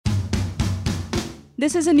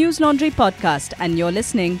This is a News Laundry podcast, and you're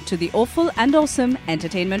listening to the Awful and Awesome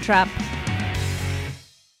Entertainment Wrap.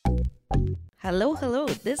 Hello.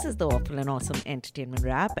 This is the Awful and Awesome Entertainment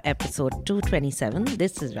Wrap, episode 227.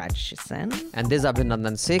 This is Rajyasree Sen. And this is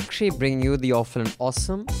Abhinandan Sekhri bringing you the Awful and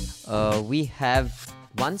Awesome. We have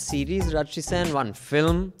one series, Rajyasree Sen, one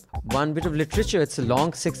film, one bit of literature. It's a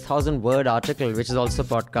long 6,000 word article, which is also a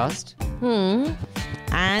podcast.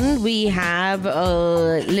 And we have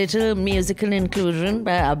a little musical inclusion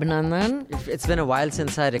by Abhinandan. It's been a while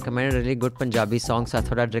since I recommended a really good Punjabi song, so I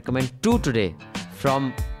thought I'd recommend two today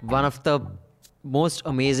from one of the most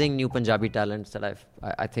amazing new Punjabi talents that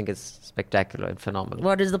I think is spectacular and phenomenal.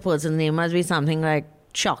 What is the person's name? Must be something like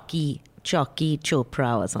Chalky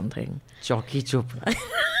Chopra or something. Chalky Chopra.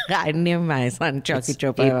 I named my son Chalky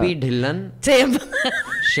Chopra. AP Dhillon, Same.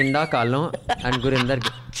 Shinda Kalon and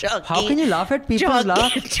Gurinder. Chalky. How can you laugh at people's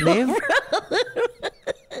name?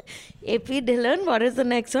 AP Dhillon, what is the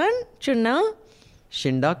next one? Chunna?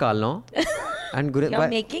 Shinda Kalon and Gurinder. You're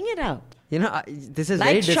making it up. You know, this is Like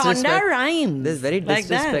very disrespectful. Shonda Rhimes. This is very like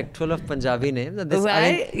disrespectful of Punjabi names. And this,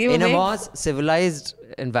 Why? in a more civilized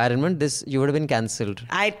environment, you would have been cancelled.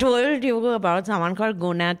 I told you about someone called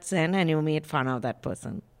Gunat Sen and you made fun of that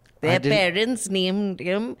person. Their parents named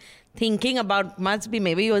him thinking about, must be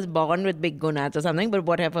maybe he was born with big gonads or something, but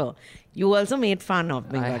whatever. You also made fun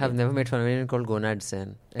of me. I have never made fun of anyone called Gonad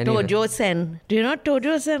Sen. Anyway. Tojo Sen. Do you know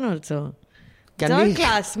Tojo Sen also? It's Can all we-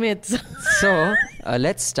 classmates. So,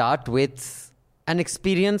 let's start with an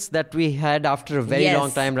experience that we had after a very Yes.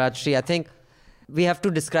 long time, Rajyasree. I think we have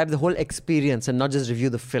to describe the whole experience and not just review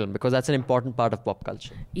the film because that's an important part of pop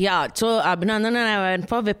culture. Yeah, so Abhinandan and I went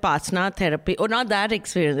for Vipassana therapy. Oh, not that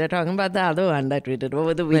experience. We're talking about the other one that we did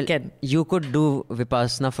over the weekend. Well, you could do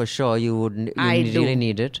Vipassana for sure. You I do. really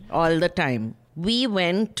need it. All the time. We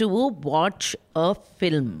went to watch a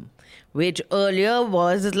film, which earlier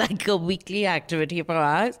was like a weekly activity for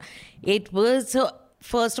us. It was,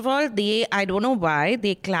 first of all, I don't know why,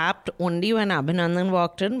 they clapped only when Abhinandan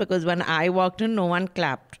walked in, because when I walked in, no one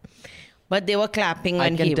clapped. But they were clapping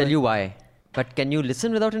when I can tell you why. But can you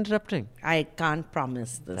listen without interrupting? I can't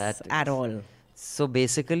promise this at all. So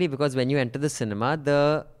basically, because when you enter the cinema,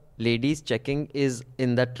 the ladies checking is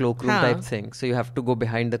in that cloakroom type thing. So you have to go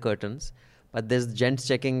behind the curtains. But there's gents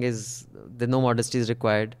checking there's no modesty is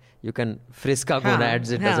required. You can frisk our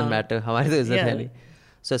gonads, it doesn't matter. Hamare to izzat hai nahi.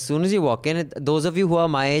 So as soon as you walk in, those of you who are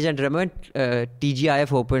my age, and remember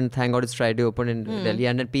TGIF opened, thank God it's Friday, opened in Delhi,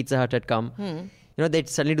 and then Pizza Hut had come. You know, they'd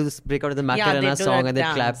suddenly do this break out of the Macarena song and they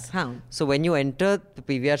clap. So when you enter the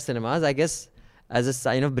PVR cinemas, I guess as a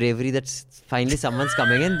sign of bravery that finally someone's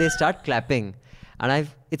coming in, they start clapping. And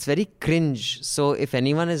it's very cringe. So if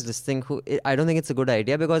anyone is listening, I don't think it's a good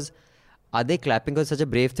idea, because are they clapping because it's such a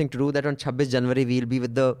brave thing to do that on 26 January we'll be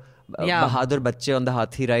with the Bahadur Bachche on the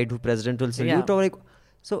Hathi ride who President will salute? Or like,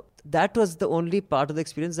 so that was the only part of the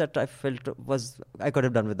experience that I felt I could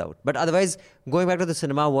have done without. But otherwise, going back to the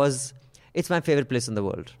cinema it's my favorite place in the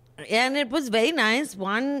world. And it was very nice.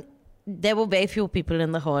 One, there were very few people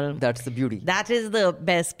in the hall. That's the beauty. That is the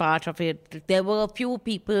best part of it. There were a few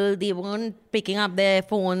people, they weren't picking up their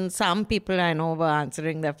phones. Some people I know were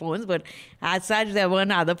answering their phones, but as such, there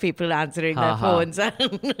weren't other people answering their phones.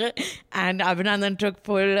 And Abhinandan took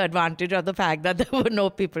full advantage of the fact that there were no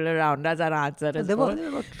people around us and answered his phone.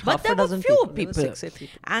 There were But half there a were dozen few people. There were people. 6, 8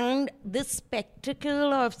 people. And the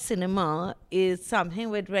spectacle of cinema is something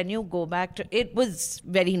which, when you go back to, it was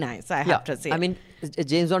very nice, I have to say. I mean, a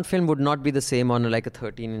James Bond film would not be the same on like a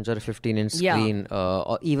 13-inch or a 15-inch screen,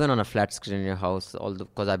 or even on a flat screen in your house,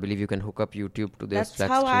 because I believe you can hook up YouTube to this flat screen.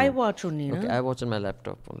 That's how I watch only, Okay, no? I watch on my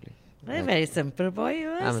laptop only. Very simple boy you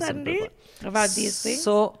are, I'm a simple Sandy, boy. about these things.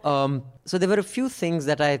 So there were a few things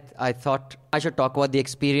that I thought I should talk about the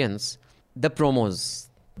experience. The promos.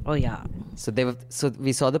 Oh, yeah. So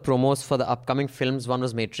we saw the promos for the upcoming films. One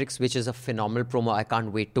was Matrix, which is a phenomenal promo. I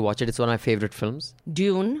can't wait to watch it. It's one of my favorite films.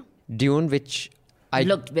 Dune which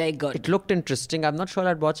looked very good. It looked interesting. I'm not sure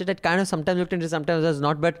I'd watch it. It kind of sometimes looked interesting, sometimes it was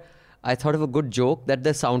not. But I thought of a good joke that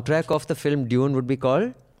the soundtrack of the film Dune would be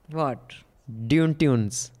called What? Dune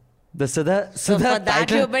Tunes. So for that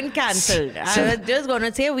title, you've been cancelled. I was just going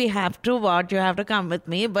to say we have to watch, you have to come with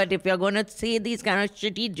me. But if you're going to say these kind of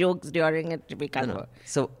shitty jokes during it, we can't go.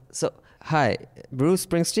 So hi, Bruce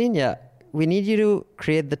Springsteen. Yeah, we need you to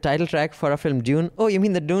create the title track for our film Dune. Oh, you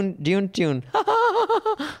mean the Dune tune?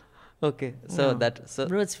 Okay, so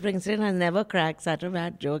Bruce Springsteen has never cracked such a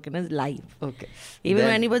bad joke in his life. Okay. Even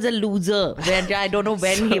when he was a loser, when I don't know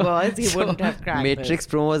when he wouldn't have cracked Matrix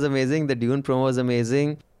promo was amazing. The Dune promo was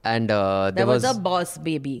amazing. And there was a boss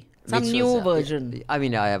baby. Some which new was, version. I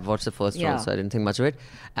mean, I have watched the first Yeah. one, so I didn't think much of it.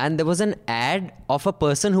 And there was an ad of a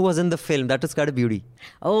person who was in the film. That was quite a beauty.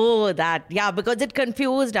 Oh, that. Yeah, because it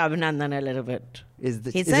confused Abhinandan a little bit. Isn't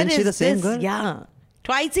He she said, the "Is same this-" girl? Yeah.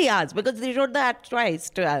 Twice he asked, because they showed that twice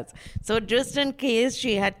to us. So just in case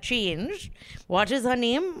she had changed, what is her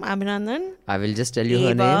name, Abhinandan? I will just tell you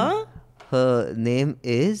her Eva? name. Her name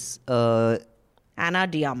is Anna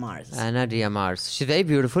Diamars. Anna Diamars. She's very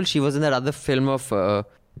beautiful. She was in that other film of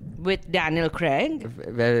With Daniel Craig,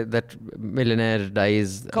 where that millionaire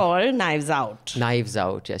dies. called Knives Out. Knives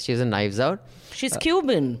Out. Yes, she was in Knives Out. She's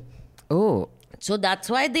Cuban. Oh, So that's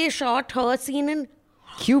why they shot her scene in...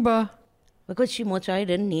 Cuba. Because she most probably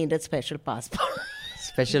didn't need a special passport.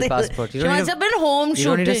 Special passport. She must have been home you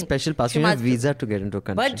shooting. don't need a special passport. She You need a must- visa to get into a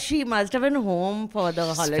country. But she must have been home for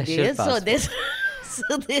the holidays. So passport. this...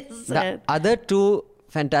 So they The said... other two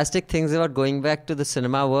fantastic things about going back to the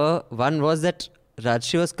cinema were, one was that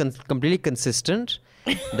Rajshri was completely consistent.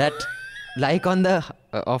 That, like on the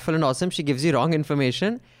Awful and Awesome, she gives you wrong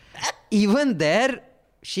information. Even there,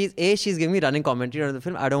 she's giving me running commentary on the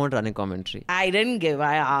film. I don't want running commentary. I didn't give.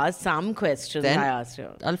 I asked some questions. Then I asked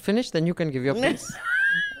her. I'll finish, then you can give your piece.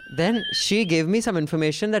 Then she gave me some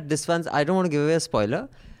information that this one's, I don't want to give away a spoiler,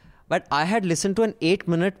 but I had listened to an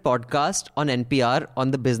 8-minute podcast on NPR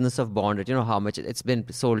on the business of Bond. You know how much it's been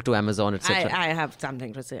sold to Amazon, etc. I have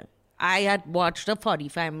something to say. I had watched a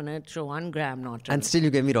 45-minute show on Graham Norton. And still you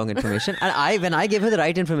gave me wrong information. And when I gave her the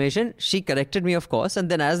right information, she corrected me, of course. And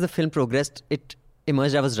then as the film progressed, it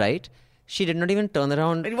emerged I was right. She did not even turn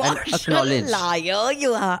around and What acknowledge. a liar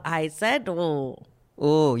you are. I said, oh.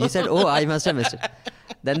 Oh, you said, oh, I must have missed it.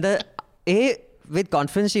 Then with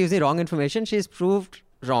confidence, she gives me wrong information. She's proved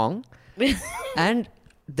wrong. And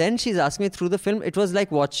then she's asked me through the film. It was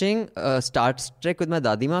like watching Star Trek with my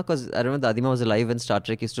Dadima, because I remember Dadima was alive when Star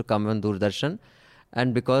Trek used to come on Doordarshan.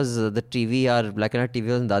 And because the TV, our black and white TV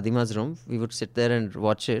was in Dadima's room, we would sit there and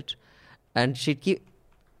watch it. And she'd keep,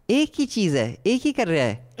 ek hi cheez hai, ek hi kar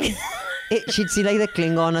raha hai. She'd see like the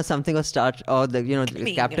Klingon or something, or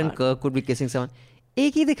the Captain Kirk would be kissing someone.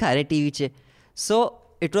 Ek hi dikha rahe TV che. So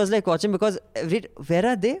it was like watching, because where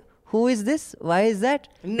are they? Who is this? Why is that?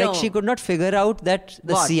 No. Like she could not figure out that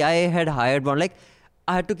the What? CIA had hired Bond. Like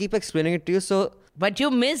I had to keep explaining it to you. So But you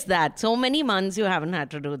missed that. So many months you haven't had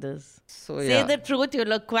to do this. yeah. Say the truth, you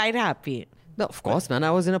look quite happy. No, of course, man.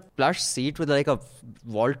 I was in a plush seat with like a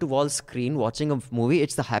wall-to-wall screen watching a movie.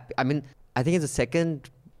 It's the happy. I mean, I think it's the second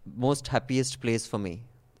most happiest place for me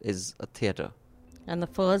is a theater. And the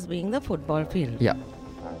first being the football field. Yeah.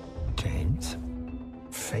 James,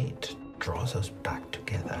 fate draws us back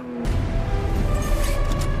together.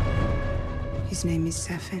 His name is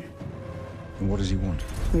Safin. And what does he want?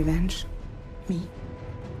 Revenge. Me.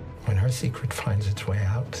 When her secret finds its way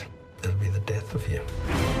out, it'll be the death of you.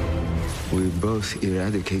 We both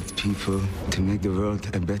eradicate people to make the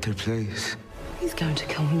world a better place. He's going to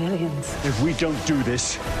kill millions. If we don't do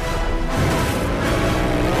this,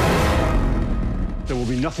 there will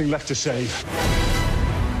be nothing left to save.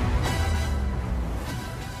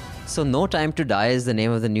 So No Time to Die is the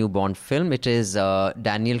name of the new Bond film. It is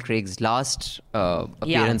Daniel Craig's last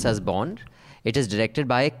appearance as Bond. It is directed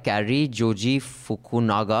by Cary Joji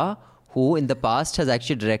Fukunaga, who in the past has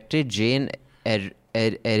actually directed Jane Eyre.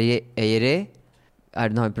 I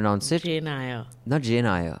don't know how to pronounce it. Jane Eyre. Not Jane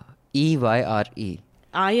Eyre. Eyre.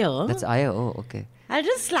 Eyre? That's Eyre. Oh, okay. I'll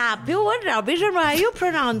just slap you. What rubbish. And why are you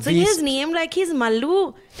pronouncing his Beast. name like he's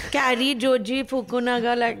Mallu? Cary Joji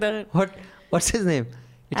Fukunaga like that. What's his name?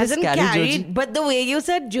 It As is in Cary Cary, Joji. but the way you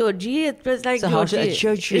said Joji, it was like So how Joji.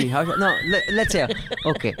 should Joji? No, let's say.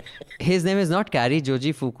 Okay. His name is not Cary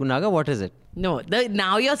Joji Fukunaga. What is it? No,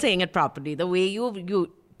 now you're saying it properly. The way you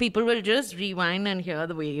people will just rewind and hear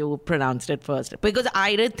the way you pronounced it first. Because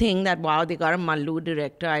I did think that, wow, they got a Mallu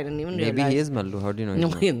director. I didn't even realize. Maybe he is Mallu. How do you know? No,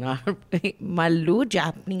 he's he's not. Mallu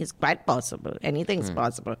Japanese, quite possible. Anything's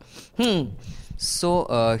possible.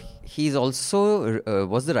 So he's also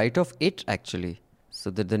was the writer of It, actually. So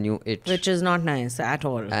the new It. Which is not nice at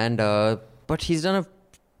all. And but he's done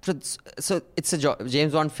so it's a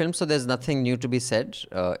James Bond film, so there's nothing new to be said.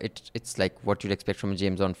 It's like what you'd expect from a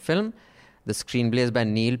James Bond film. The screenplay is by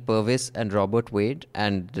Neil Purvis and Robert Wade,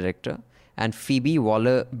 and director, and Phoebe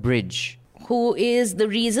Waller-Bridge. Who is the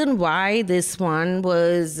reason why this one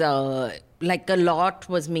was like a lot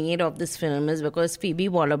was made of this film is because Phoebe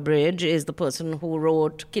Waller-Bridge is the person who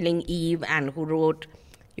wrote Killing Eve and who wrote,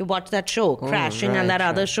 you watched that show, Crashing, and that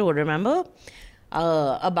other show, remember?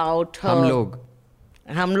 About her. Hum Log.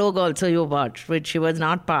 Hum Log also you watched, which she was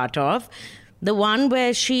not part of. The one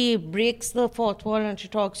where she breaks the fourth wall and she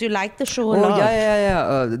talks. You like the show a Oh, lot.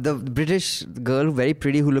 yeah. The British girl, very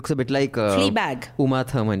pretty, who looks a bit like... Fleabag. Uma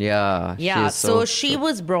Thurman, yeah. Yeah, She is so she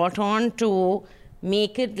was brought on to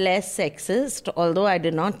make it less sexist, although I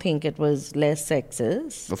did not think it was less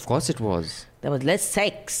sexist. Of course it was. There was less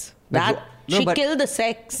sex. But She killed the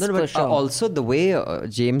sex, No, for but sure. also the way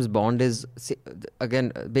James Bond is...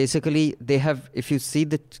 Again, basically, they have... If you see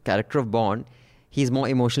the character of Bond... He's more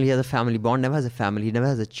emotional. He has a family. Bond never has a family. He never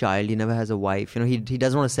has a child. He never has a wife. He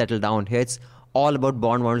doesn't want to settle down. Here it's all about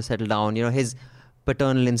Bond wanting to settle down. His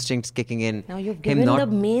paternal instincts kicking in. Now you've given the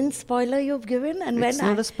main spoiler you've given. And It's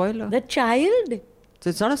not a spoiler. The child. So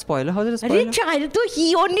it's not a spoiler. How is it a spoiler? The child. So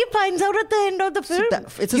he only finds out at the end of the film.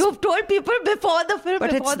 You've told people before the film,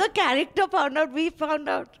 before the character found out, we found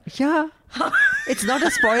out. Yeah. It's not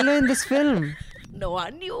a spoiler in this film. No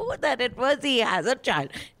one knew that he has a child.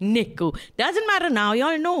 Niku. Doesn't matter now, you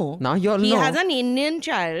all know. Now you all know. He has an Indian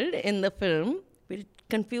child in the film. We'll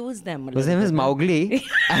confuse them a little His name bit. is Mowgli.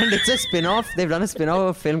 And it's a spin-off. They've done a spin-off of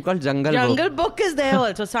a film called Jungle Book. Jungle Book is there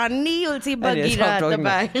also. Suddenly you'll see Anyways, Bagheera at the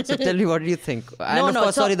back. So tell me, what do you think? And of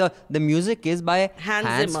course, the music is by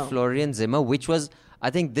Hans Zimmer. Florian Zimmer, which was, I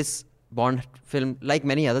think this Bond film, like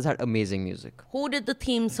many others, had amazing music. Who did the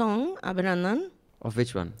theme song, Abhinandan? Of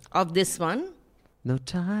which one? Of this one? No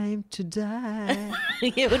time to die.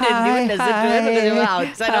 You didn't even listen to it because you were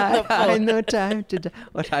outside of the phone. No time to die.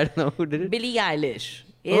 What? I don't know who did it. Billie Eilish.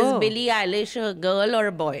 Is Billie Eilish a girl or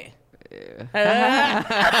a boy?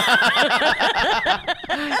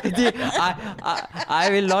 I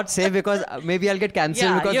will not say because maybe I'll get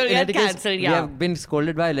cancelled. Yeah, because you'll in get any case, cancelled, we yeah. have been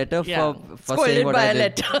scolded by a letter for Scolded saying what by I a did.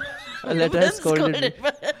 letter. A letter has scolded me.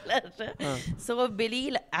 By a letter. So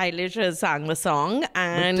Billie Eilish has sung the song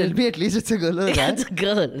and Tell me at least it's a girl or a guy. it's a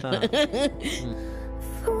girl.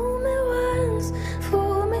 Fool me once,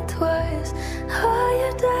 fool me twice.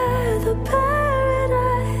 Higher death or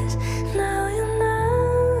paradise. Now you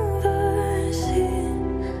never see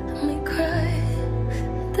me cry.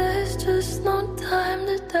 There's just no time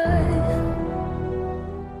to die.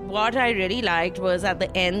 What I really liked was at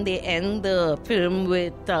the end, they end the film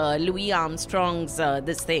with Louis Armstrong's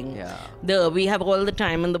this thing. Yeah. We have all the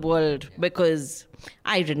time in the world because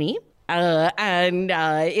irony. And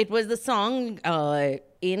it was the song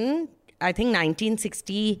in, I think,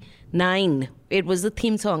 1969. It was the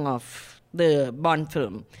theme song of the Bond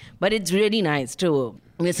film. But it's really nice to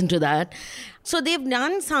listen to that. So they've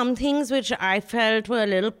done some things which I felt were a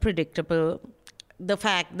little predictable. The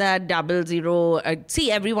fact that 00...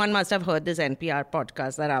 see, everyone must have heard this NPR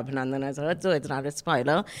podcast that Abhinandan has heard, so it's not a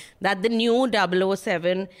spoiler, that the new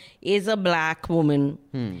 007 is a black woman.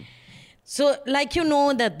 So,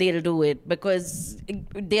 that they'll do it because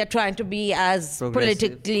they're trying to be as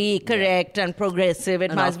politically correct and progressive.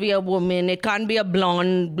 It must be a woman. It can't be a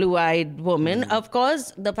blonde, blue-eyed woman. Of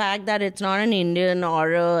course, the fact that it's not an Indian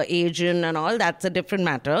or a Asian and all, that's a different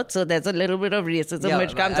matter. So there's a little bit of racism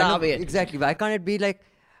which comes our way. Exactly. Why can't it be like,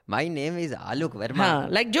 my name is Alok Verma?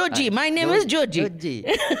 Like Joji. My name is Joji.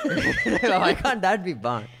 Why can't that be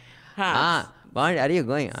Bond? Bond, are you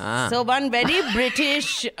going? So one very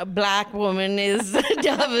British black woman is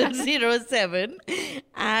 007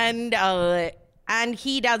 and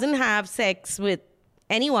he doesn't have sex with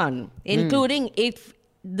anyone, including if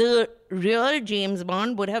the real James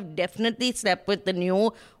Bond would have definitely slept with the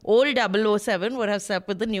new old 007, would have slept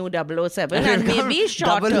with the new 007 and maybe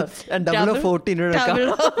shot her. And 0014 would have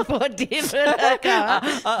come. 0014 would have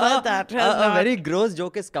come. But that has A not. very gross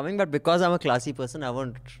joke is coming, but because I'm a classy person, I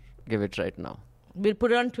won't give it right now. We'll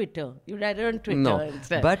put it on Twitter. You write it on Twitter No,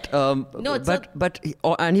 instead. but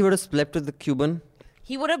and he would have slept with the Cuban.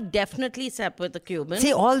 He would have definitely slept with the Cuban.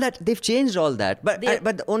 See, all that they've changed all that, but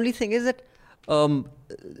the only thing is that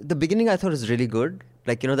the beginning I thought was really good.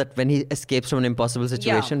 Like that when he escapes from an impossible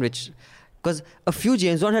situation, which because a few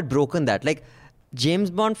James Bond had broken that. Like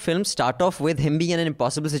James Bond films start off with him being in an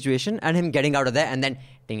impossible situation and him getting out of there, and then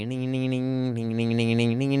ding ding ding ding ding ding ding ding ding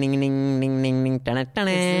ding ding ding ding ding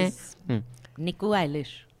ding. Nico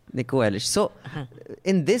Eilish. So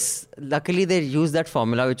in this, luckily they used that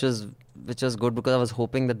formula, which was good because I was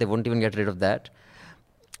hoping that they won't even get rid of that.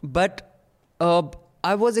 But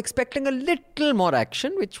I was expecting a little more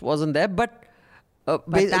action, which wasn't there. But the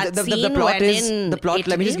plot is the plot. Italy?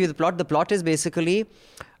 Let me just give you the plot. The plot is basically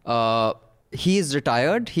he is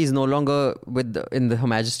retired. He's no longer in the Her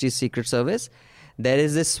Majesty's Secret Service. There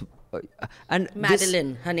is this. And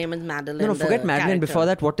Madeline. Her name is Madeline. No, forget Madeline. Character. Before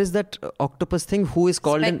that, what is that octopus thing? Who is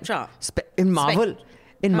called Spectra. in Marvel?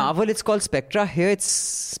 In Marvel, it's called Spectra. Here, it's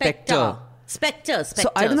Spectre. Spectre.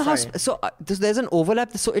 So I don't know sorry. there's an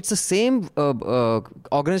overlap. So it's the same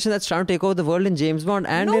organization that's trying to take over the world in James Bond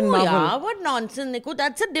and in Marvel. Yeah, what nonsense, Niku.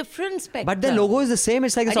 That's a different Spectre. But their logo is the same.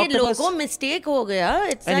 It's like this octopus. logo mistake ho gaya.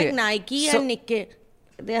 It's Anyway, like Nike so- and Nikkei.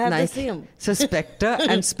 They have the same. So Spectre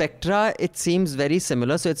and Spectra, it seems very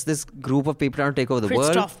similar. So it's this group of people trying to take over the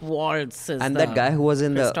Christoph world. Waltz is And that guy who was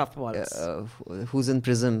in Christoph Waltz. who's in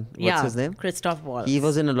prison. What's his name? Christoph Waltz. He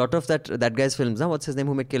was in a lot of that guy's films. Huh? What's his name?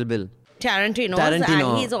 Who made Kill Bill? Tarantino.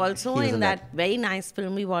 And he's also He was in in that very nice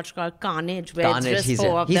film we watched called Carnage. Where it's just he's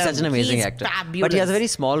four of them. such an amazing He's actor. Fabulous. But he has a very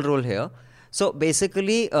small role here. So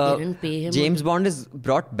basically, didn't pay him. James Bond is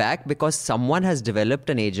brought back because someone has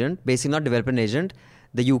developed an agent, basically not developed an agent.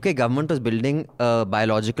 The UK government was building a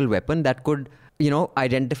biological weapon that could,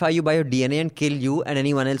 identify you by your DNA and kill you and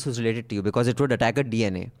anyone else who's related to you because it would attack a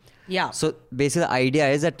DNA. Yeah. So basically the idea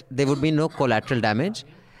is that there would be no collateral damage.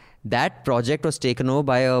 That project was taken over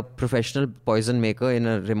by a professional poison maker in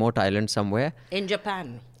a remote island somewhere. In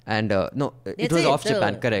Japan. And no, it was off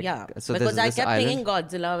Japan, correct. Yeah, So because there's I this kept island. thinking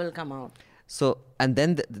Godzilla will come out. So, and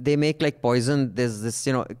then they make like poison. There's this,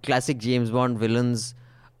 classic James Bond villains.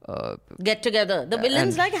 Get together. The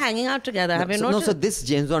villains and- like hanging out together. Have you noticed? So this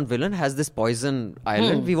James Bond villain has this poison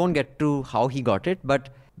island. We won't get to how he got it, but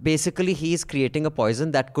basically he's creating a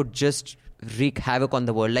poison that could just wreak havoc on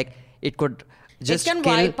the world. Like it could just it can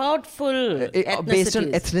kill, wipe out full based on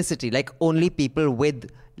ethnicities. ethnicity, like only people with,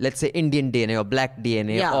 let's say, Indian DNA or black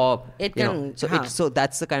DNA, Yeah, or it you know, can- so huh. so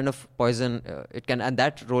that's the kind of poison it can, and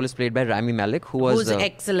that role is played by Rami Malek, who was Who's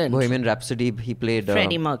excellent. Bohemian Rhapsody. He played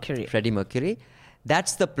Freddie Mercury. Freddie Mercury.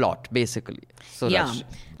 That's the plot, basically. So Yeah. that's,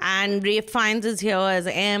 And Rafe Fiennes is here as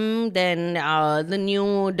M. Then the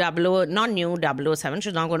new 007.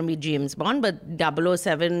 She's not going to be James Bond, but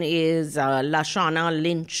 007 is Lashana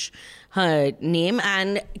Lynch, her name.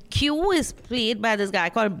 And Q is played by this guy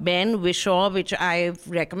called Ben Whishaw, which I've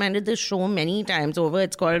recommended this show many times over.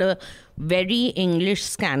 It's called A Very English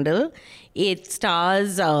Scandal. It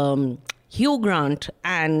stars Hugh Grant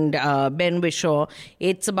and Ben Whishaw.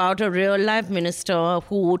 It's about a real-life minister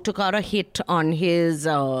who took out a hit on his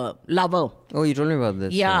lover. oh, you told me about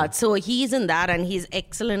this. Yeah, so he's in that and he's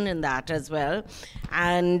excellent in that as well.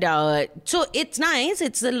 And so it's nice.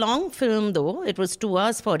 It's a long film though. It was 2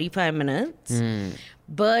 hours, 45 minutes.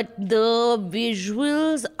 But the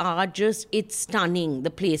visuals are just, it's stunning. The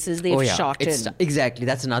places they've shot in. Exactly.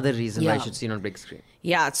 That's another reason why I Yeah. should see it on big screen.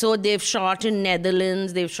 Yeah, so they've shot in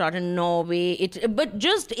Netherlands, they've shot in Norway. It's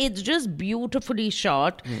just beautifully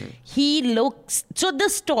shot. He looks, so the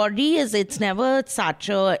story is, it's never such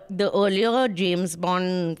a, the earlier James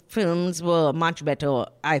Bond films were much better,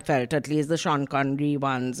 I felt, at least the Sean Connery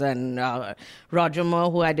ones, and Roger Moore,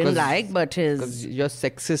 who I didn't like, but Because his... you're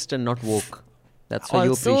sexist and not woke. That's why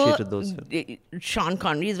you appreciated those films. Sean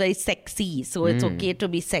Connery is very sexy, so it's okay to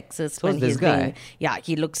be sexist when is this he's guy. being... Yeah,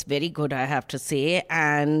 he looks very good, I have to say.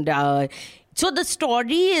 And so the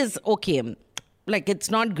story is okay. Like,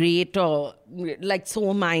 it's not great or like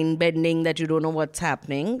so mind-bending that you don't know what's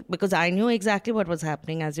happening, because I knew exactly what was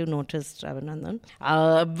happening, as you noticed, Ravinandan.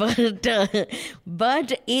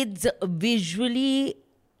 But it's visually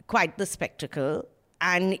quite the spectacle.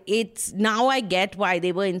 And it's, now I get why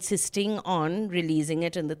they were insisting on releasing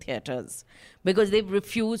it in the theatres, because they've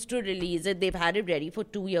refused to release it. They've had it ready for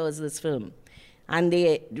 2 years, this film, and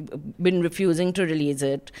they've been refusing to release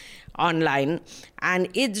it online. And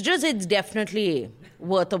it's definitely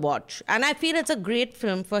worth a watch. And I feel it's a great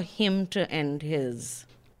film for him to end his...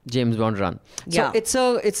 James Bond run. Yeah.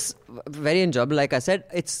 So it's very enjoyable. Like I said,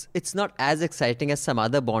 it's not as exciting as some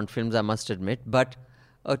other Bond films, I must admit, but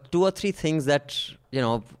 2 or 3 things that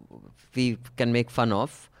we can make fun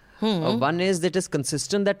of. One is that it's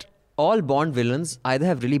consistent that all Bond villains either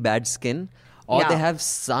have really bad skin or they have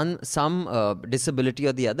some disability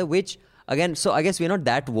or the other, which again, so I guess we're not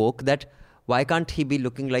that woke that why can't he be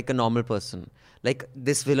looking like a normal person? Like,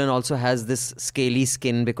 this villain also has this scaly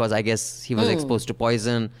skin because I guess he was exposed to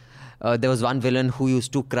poison. There was one villain who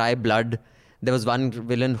used to cry blood. There was one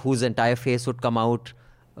villain whose entire face would come out.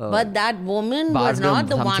 But that woman was Bardem, not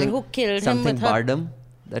the one who killed him with her... Bardem,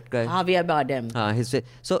 that guy. Javier Bardem. His face.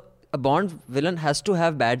 So a Bond villain has to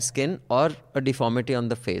have bad skin or a deformity on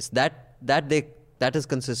the face. That is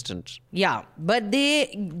consistent. Yeah, but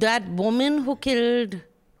that woman who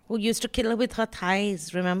used to kill her with her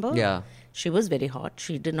thighs, remember? Yeah. She was very hot.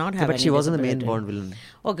 She did not have But any she wasn't the main disability. Bond villain.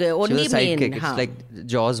 Okay, She only was a sidekick. main. It's huh. like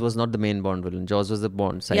Jaws was not the main Bond villain. Jaws was the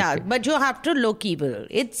Bond sidekick. Yeah, but you have to look evil.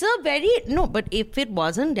 It's a very... No, but if it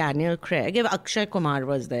wasn't Daniel Craig, if Akshay Kumar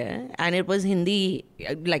was there and it was Hindi,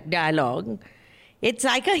 like dialogue, it's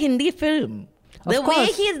like a Hindi film. The Of way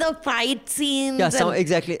course. the fight scenes. Yeah, and-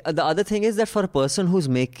 exactly. The other thing is that for a person who's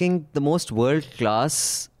making the most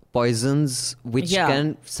world-class poisons, which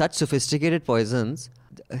can such sophisticated poisons,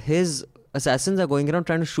 his assassins are going around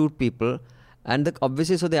trying to shoot people, and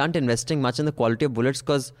obviously, so they aren't investing much in the quality of bullets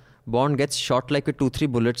because Bond gets shot like with 2-3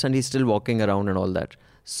 bullets, and he's still walking around and all that.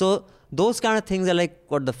 So those kind of things are like,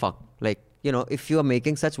 what the fuck? Like, you know, if you are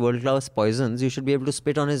making such world-class poisons, you should be able to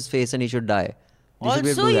spit on his face and he should die.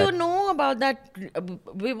 Also, you know about that.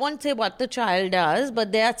 We won't say what the child does,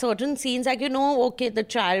 but there are certain scenes like, okay, the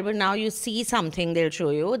child, but now you see something they'll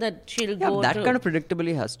show you that she'll go that to. kind of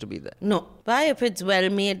predictably has to be there. No. Why? If it's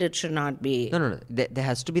well made, it should not be. No. There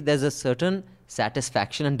has to be, there's a certain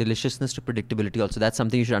satisfaction and deliciousness to predictability also. That's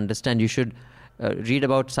something you should understand. You should read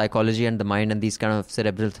about psychology and the mind and these kind of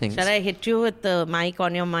cerebral things. Shall I hit you with the mic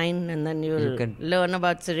on your mind and then you'll learn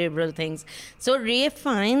about cerebral things? So Ralph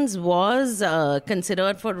Fiennes was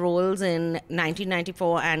considered for roles in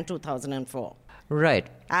 1994 and 2004. Right.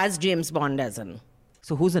 As James Bond as in.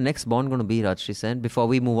 So who's the next Bond going to be, Rajshri Sen? Before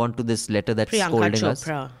we move on to this letter that's Priyanka scolding us.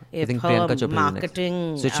 Chopra. I think If her Priyanka Chopra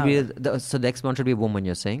marketing, is next. So it should be so the next Bond should be a woman,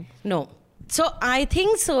 you're saying? No. So I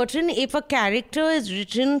think if a character is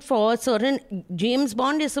written for certain, James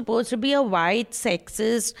Bond is supposed to be a white,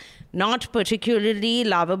 sexist, not particularly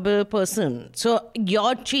lovable person. So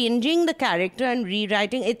you're changing the character and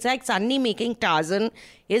rewriting. It's like suddenly making Tarzan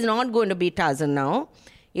is not going to be Tarzan now.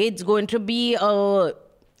 It's going to be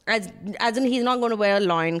as in he's not going to wear a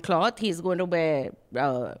loincloth. He's going to wear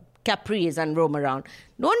capris and roam around.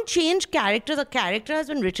 Don't change character. The character has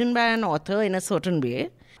been written by an author in a certain way.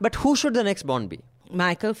 But who should the next Bond be?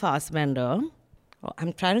 Michael Fassbender. Oh,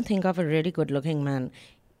 I'm trying to think of a really good-looking man.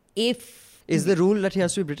 Is the rule that he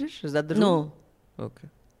has to be British? Is that the rule? No. Okay.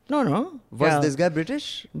 No. Was this guy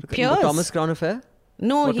British? Pierce. Thomas Crown Affair?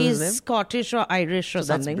 No, What was his he's name? Scottish or Irish or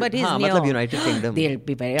something. But he's near. matlab United Kingdom. They'll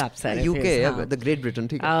be very upset. if UK, he's yeah, not. the Great Britain.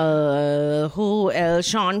 ठीक है. Who else?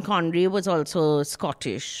 Sean Connery was also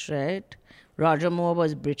Scottish, right? Roger Moore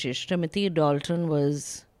was British. Timothy Dalton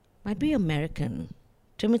might be American.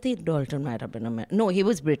 Timothy Dalton might have been American. No, he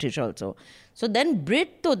was British also. So then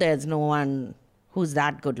Brit, though, there's no one who's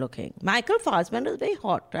that good looking. Michael Fassbender is very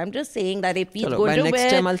hot. I'm just saying that if he's Chalo, going by to next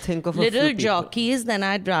wear time I'll think of a few little people. jockeys, then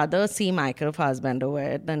I'd rather see Michael Fassbender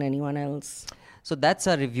wear it than anyone else. So that's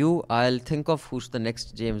our review. I'll think of who the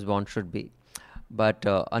next James Bond should be. But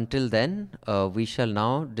until then, we shall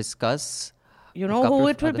now discuss. You a know couple who of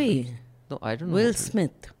it would other be? films. No, I don't know. Will who-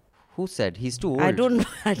 Smith. Who said? He's too old. I don't know.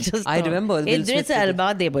 I I remember Will Idris Smith-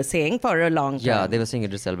 Elba, they were saying for a long time. Yeah, they were saying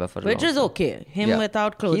Idris Elba for a Which long is time. okay. Him Yeah.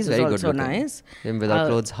 without clothes He's is very also good looking. nice. Him without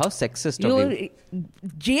clothes. How sexist of you.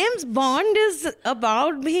 James Bond is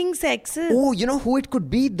about being sexist. Oh, you know who it could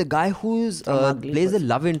be? The guy who's ugly plays the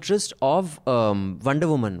love interest of Wonder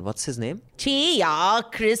Woman. What's his name?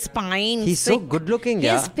 Chris Pine. He's so good looking,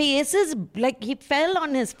 yeah. His face is like he fell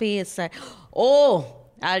on his face. Oh,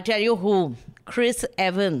 I'll tell you who. Chris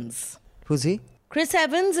Evans. Who's he? Chris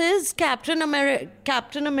Evans is Captain America.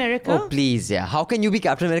 Oh, please, yeah. How can you be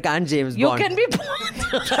Captain America and James You Bond? can be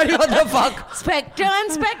both. What the fuck? Spectre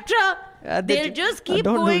and Spectra. They'll just keep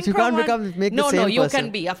don't do going it. You from can't one. make no, the same No, you person.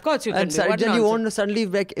 can be. Of course you can And be. then What you nonsense. won't suddenly,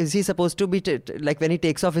 like, is he supposed to be, like, when he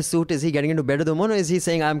takes off his suit, is he getting into bed with the woman or is he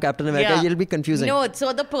saying, I'm Captain America? Yeah. You'll be confusing. No,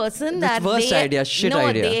 so the person That's that worst they... idea, shit no,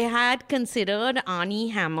 idea. they had considered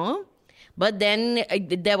Arnie Hammer. But then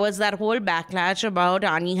there was that whole backlash about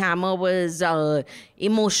Arnie Hammer was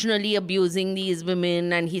emotionally abusing these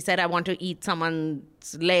women. And he said, I want to eat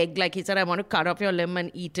someone's leg. Like he said, I want to cut off your limb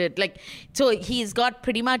and eat it. Like, so he's got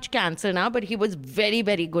pretty much cancer now, but he was very,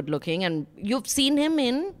 very good looking. And you've seen him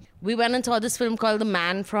in... We went and saw this film called The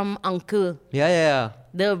Man from U.N.C.L.E. Yeah.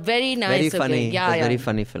 The very nice Very looking. funny. Yeah, Very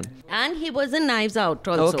funny film. And he was in Knives Out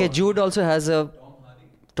also. Okay, Jude also has a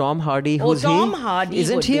Tom Hardy. Oh, Who's Tom he? Hardy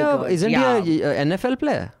Isn't would he be a good. isn't Yeah. he a NFL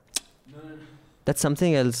player? That's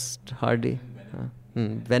something else. Hardy.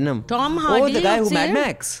 Venom. Tom Hardy, Oh, the guy you've who Mad seen?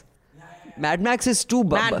 Max. Mad Max is too.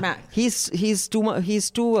 Mad Max. He's too.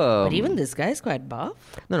 But even this guy is quite buff.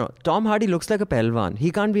 No. Tom Hardy looks like a Pelvan. He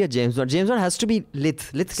can't be a James Bond. James Bond has to be lithe.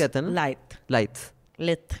 Lithe कहते हैं ना? Lithe.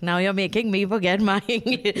 Lith. Now you're making me forget my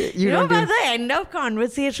English. You know, don't by do- the end of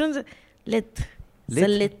conversations, Lith.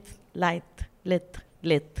 Lith?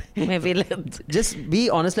 Lith. Maybe Lith. Just be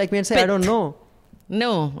honest like me and say I Pith. don't know.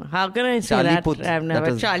 No, how can I say Charlie that? Puth. I've That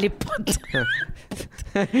never. was- Charlie Puth.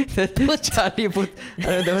 Charlie Puth.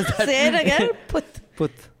 There was that. Say it again. Puth.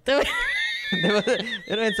 Puth. There was,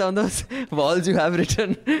 in some of those walls you have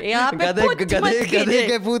written. यहाँ पे गधे पुत गधे मत गधे कीजिए.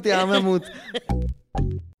 के पूत यहाँ में मूत.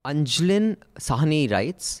 Anjlin Sahni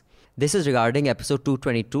writes, this is regarding episode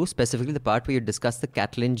 222, specifically the part where you discuss the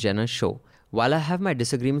Caitlyn Jenner show. while I have my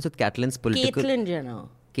disagreements with Caitlyn's political... Caitlyn Jenner.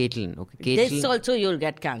 Caitlyn, okay. This also you'll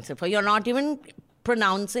get cancelled for. You're not even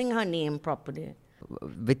pronouncing her name properly.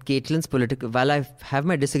 With Caitlyn's political... While I have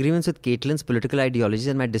my disagreements with Caitlyn's political ideologies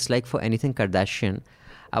and my dislike for anything Kardashian,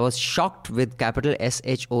 I was shocked with capital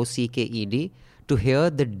SHOCKED to hear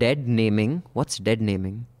the dead naming. What's dead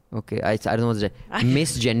naming? Okay, I don't know what's dead.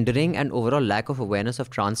 Misgendering and overall lack of awareness of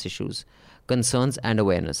trans issues, concerns and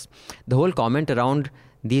awareness. The whole comment around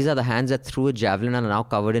these are the hands that threw a javelin and are now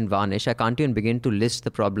covered in varnish. I can't even begin to list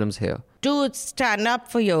the problems here. To stand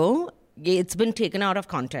up for you, it's been taken out of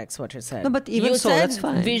context what you said. No, but even you so, said that's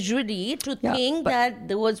fine. Visually to think that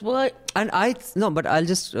those were... And but I'll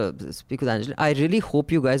just speak with Anjali. I really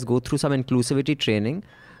hope you guys go through some inclusivity training,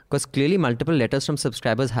 because clearly multiple letters from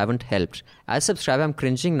subscribers haven't helped. As a subscriber, I'm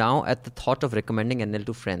cringing now at the thought of recommending NL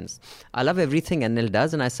to friends. I love everything NL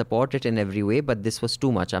does and I support it in every way, but this was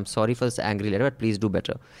too much. I'm sorry for this angry letter, but please do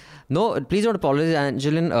better. No, please don't apologize,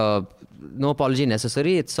 Angeline. No apology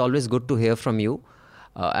necessary. It's always good to hear from you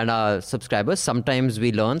and our subscribers. Sometimes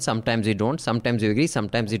we learn, sometimes we don't. Sometimes we agree,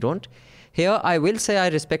 sometimes we don't. Here, I will say I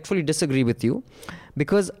respectfully disagree with you,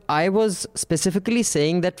 because I was specifically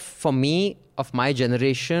saying that for me, of my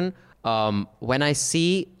generation, when I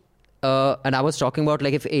see, and I was talking about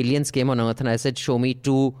like if aliens came on Earth and I said, show me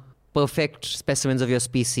 2 perfect specimens of your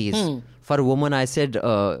species. For a woman, I said...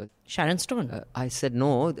 Sharon Stone. I said,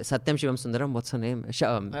 no, Satyam Shivam Sundaram, what's her name?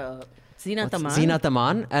 Zina Taman. Zina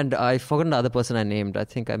Taman, and I forgot the other person I named. I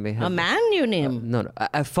think I may have... A man you named? No.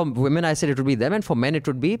 For women, I said it would be them, and for men, it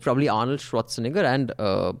would be probably Arnold Schwarzenegger and...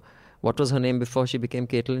 what was her name before she became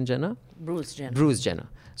Caitlyn Jenner? Bruce Jenner. Bruce Jenner.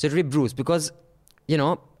 So it would be Bruce, because, you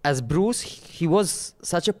know, as Bruce, he was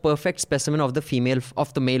such a perfect specimen of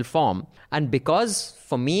the male form. And because,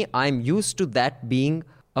 for me, I'm used to that being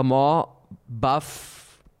a more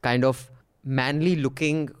buff, kind of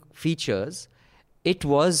manly-looking features, it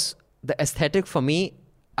was the aesthetic for me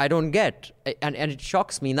I don't get. And it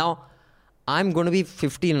shocks me. Now, I'm going to be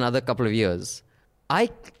 50 in another couple of years.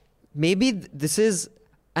 Maybe this is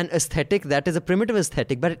an aesthetic that is a primitive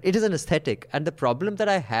aesthetic, but it is an aesthetic. And the problem that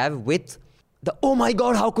I have with oh my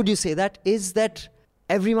God, how could you say that, is that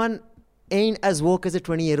everyone ain't as woke as a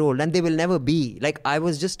 20-year-old, and they will never be. Like, I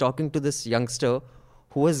was just talking to this youngster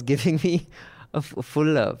who was giving me a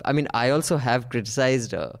full... I also have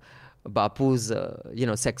criticized Bapu's,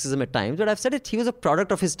 sexism at times, but I've said it, he was a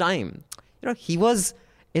product of his time. He was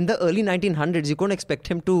in the early 1900s. You couldn't expect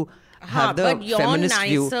him to have the feminist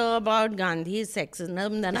view. But you're nicer about Gandhi's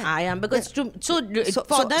sexism than I am, because but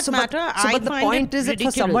the point is that for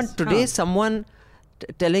someone today, someone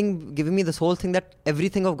giving me this whole thing that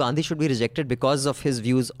everything of Gandhi should be rejected because of his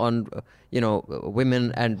views on,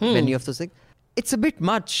 women and many of those things, it's a bit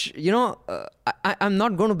much. I'm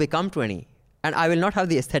not going to become 20, and I will not have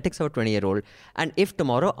the aesthetics of a 20-year-old. And if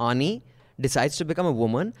tomorrow Ani decides to become a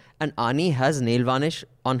woman and Ani has nail varnish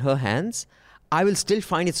on her hands, I will still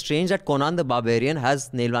find it strange that Conan the Barbarian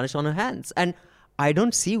has nail varnish on her hands. And I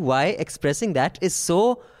don't see why expressing that is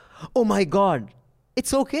so, oh my God,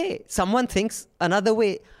 it's okay. Someone thinks another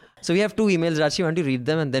way. So we have 2 emails, Rachi, want to read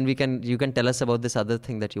them, and then you can tell us about this other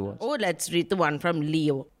thing that you watched. Oh, let's read the one from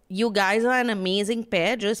Leo. You guys are an amazing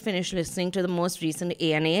pair. Just finished listening to the most recent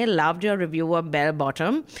ANA. Loved your review of Bell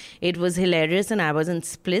Bottom. It was hilarious and I was in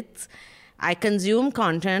splits. I consume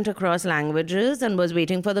content across languages and was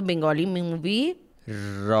waiting for the Bengali movie.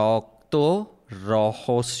 Rokto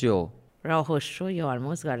Rohosyo. Rohosyo, you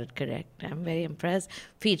almost got it correct. I'm very impressed.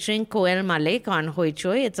 Featuring Koel Malik on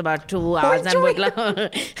Hoichoi. It's about 2 hours and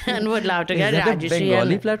would love to get Rajyasree. Is that a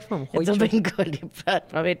Bengali platform? It's a Bengali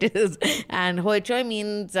platform, it is. And Hoichoi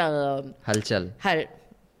means... Halchal.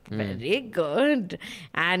 Very good.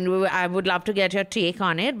 And I would love to get your take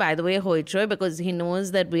on it. By the way, Hoichoi, because he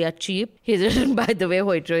knows that we are cheap, he's written, by the way,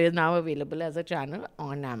 Hoichoi is now available as a channel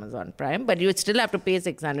on Amazon Prime, but you still have to pay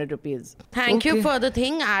 600 rupees. Thank you for the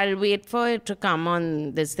thing. I'll wait for it to come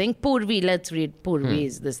on this thing. Purvi, let's read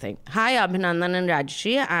Purvi's this thing. Hi, Abhinandan and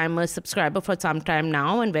Rajyasree. I'm a subscriber for some time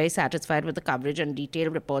now and very satisfied with the coverage and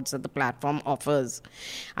detailed reports that the platform offers.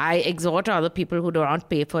 I exhort other people who do not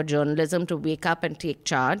pay for journalism to wake up and take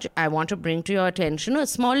charge. I want to bring to your attention a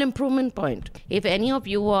small improvement point. If any of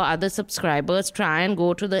you or other subscribers try and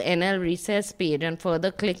go to the NL Recess page and further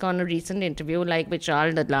click on a recent interview like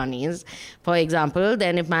Vishal Dadlani's, for example,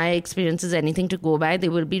 then if my experience is anything to go by, they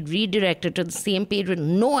will be redirected to the same page with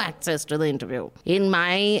no access to the interview. In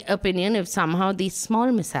my opinion, if somehow these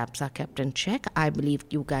small mishaps are kept in check, I believe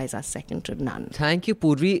you guys are second to none. Thank you,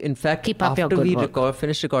 Purvi. In fact, keep up after we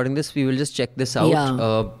finish recording this, we will just check this out.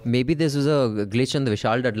 Yeah. Maybe this was a glitch on the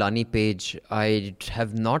Vishal Adlani page. I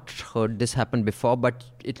have not heard this happen before, but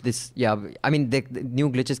the new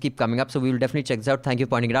glitches keep coming up, so we will definitely check this out. Thank you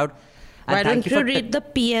for pointing it out. And why don't you read the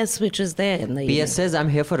PS which is there in the email? PS says, I'm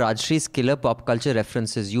here for Rajshree's killer pop culture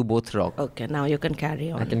references. You both rock. Okay, now you can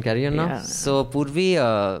carry on. I can carry on now? Yeah. So, Purvi,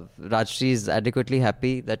 Rajshree is adequately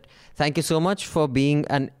happy that... Thank you so much for being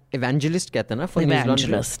an evangelist, कहते हैं ना, for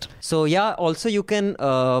evangelist. So, yeah, also you can...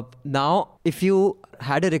 now, if you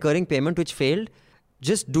had a recurring payment which failed,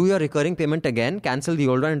 just do your recurring payment again, cancel the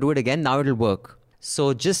old one and do it again. Now it'll work.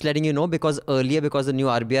 So, just letting you know, because earlier, because the new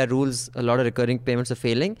RBI rules, a lot of recurring payments are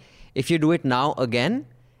failing. If you do it now again,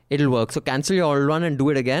 it'll work. So cancel your old one and do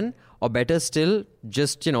it again. Or better still,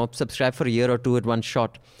 just, subscribe for a year or two at one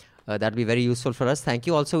shot. That'll be very useful for us. Thank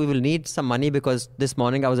you. Also, we will need some money because this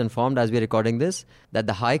morning I was informed as we're recording this that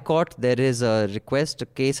the High Court, there is a request, a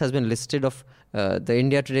case has been listed of the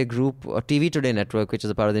India Today Group or TV Today Network, which is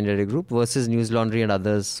a part of the India Today Group, versus News Laundry and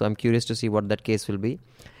others. So I'm curious to see what that case will be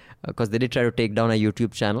because they did try to take down a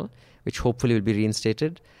YouTube channel, which hopefully will be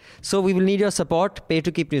reinstated. So we will need your support. Pay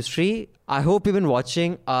to keep news free. I hope you've been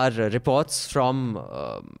watching our reports from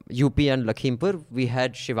UP and Lakhimpur. We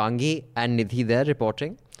had Shivangi and Nidhi there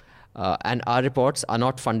reporting. And our reports are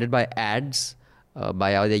not funded by ads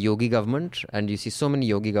by the Yogi government. And you see so many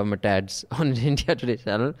Yogi government ads on India Today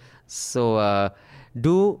channel. So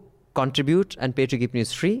do contribute and pay to keep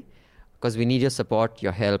news free because we need your support,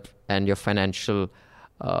 your help and your financial,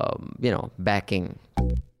 backing.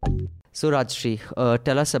 So Rajshree,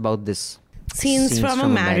 tell us about this. Scenes from a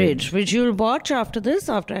marriage, which you'll watch after this,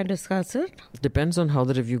 after I discuss it. Depends on how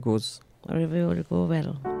the review goes. The review will go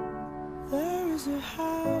well. There is a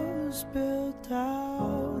house built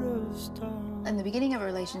out of stone. In the beginning of a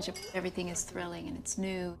relationship, everything is thrilling and it's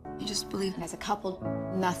new. You just believe as a couple,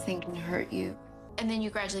 nothing can hurt you. And then you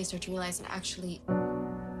gradually start to realize that actually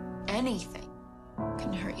anything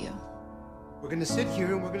can hurt you. We're gonna sit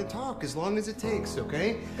here and we're gonna talk as long as it takes,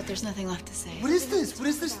 okay? But there's nothing left to say. What is this? What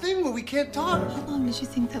is this thing where we can't talk? How long did you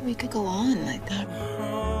think that we could go on like that?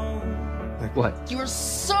 Like what? You were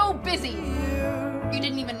so busy. You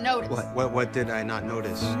didn't even notice. What did I not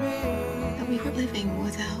notice? That we were living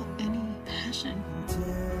without any passion.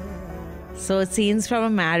 So Scenes from a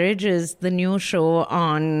Marriage is the new show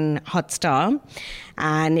on Hotstar.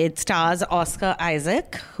 And it stars Oscar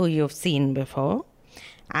Isaac, who you've seen before.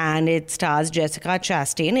 And it stars Jessica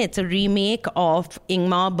Chastain. It's a remake of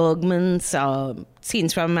Ingmar Bergman's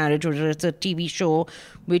Scenes from a Marriage, which is a TV show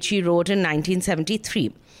which he wrote in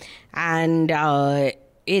 1973. And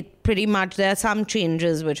it pretty much, there are some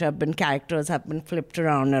changes which have been, characters have been flipped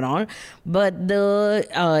around and all. But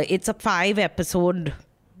it's a 5-episode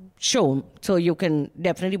show, so you can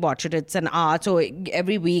definitely watch it. It's an hour, so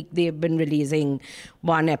every week they've been releasing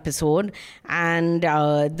one episode, and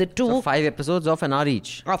the two... So 5 episodes of an hour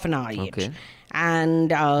each? Of an hour each. Okay.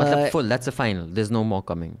 And... full, that's the final. There's no more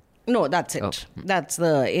coming. No, that's it. Oh. That's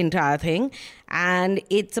the entire thing. And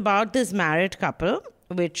it's about this married couple,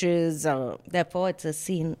 which is, therefore it's a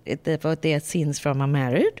scene, therefore they are scenes from a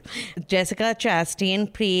marriage. Jessica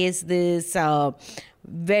Chastain plays this...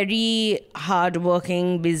 very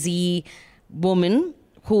hardworking, busy woman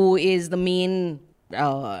who is the main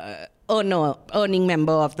earning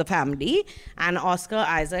member of the family. And Oscar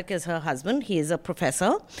Isaac is her husband. He is a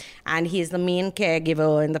professor and he is the main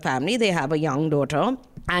caregiver in the family. They have a young daughter.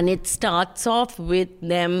 And it starts off with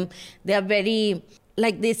them. They're very...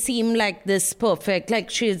 they seem like this perfect,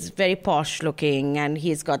 she's very posh looking and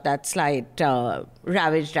he's got that slight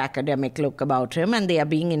ravaged academic look about him, and they are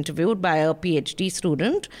being interviewed by a PhD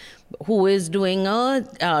student who is doing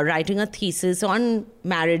writing a thesis on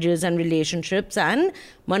marriages and relationships and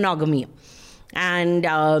monogamy. And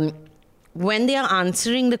when they are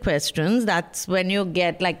answering the questions, that's when you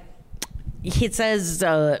get he says,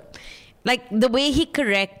 the way he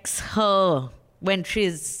corrects her when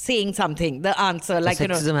she's saying something, the answer,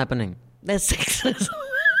 sexism happening. There's sexism.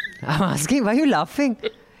 I'm asking, why are you laughing?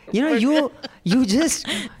 You just,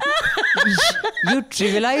 you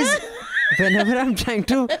trivialize whenever I'm trying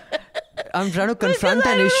to confront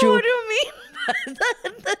an issue. What do you mean?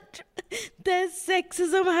 There's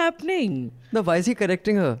sexism happening. No, why is he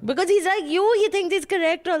correcting her? Because he's like you, he thinks he's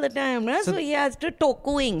correct all the time, right? So he has to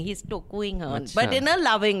he's tokuing her, but in a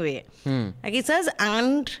loving way. He says,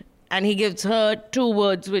 and he gives her 2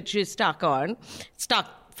 words which she's stuck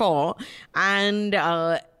for. And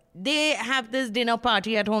they have this dinner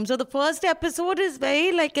party at home. So the first episode is very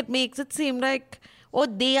it makes it seem like,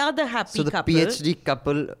 they are the happy couple. So the PhD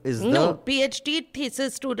couple is No, PhD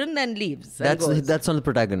thesis student and leaves. That's on the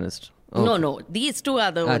protagonist. Okay. No. These 2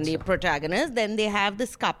 are the only protagonists. Then they have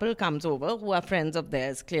this couple comes over who are friends of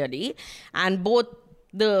theirs, clearly. And both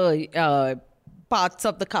the parts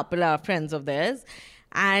of the couple are friends of theirs.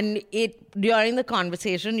 And during the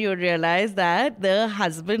conversation, you realize that the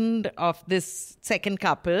husband of this second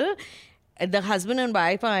couple, the husband and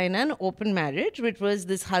wife are in an open marriage, which was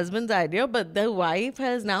this husband's idea. But the wife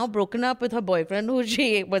has now broken up with her boyfriend, who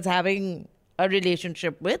she was having a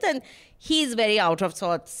relationship with, and he's very out of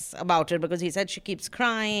sorts about it because he said she keeps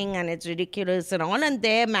crying and it's ridiculous and all, and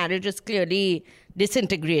their marriage is clearly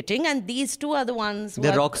disintegrating, and these two are the ones who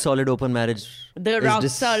the rock solid open marriage is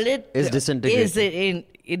disintegrating.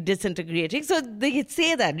 Is disintegrating. So they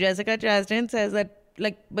say that Jessica Chastain says that,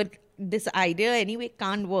 like, but this idea anyway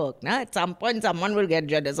can't work. Nah? At some point someone will get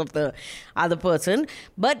jealous of the other person,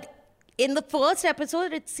 but in the first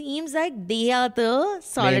episode, it seems like they are the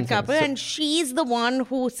solid couple, and she's the one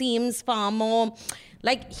who seems far more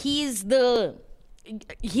like he's the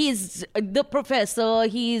professor.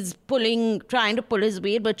 He's trying to pull his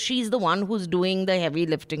weight, but she's the one who's doing the heavy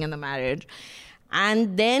lifting in the marriage.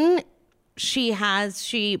 And then she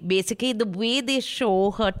basically, the way they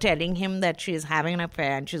show her telling him that she's having an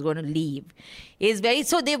affair and she's going to leave is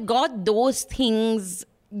so they've got those things.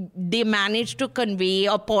 They managed to convey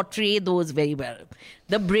or portray those very well.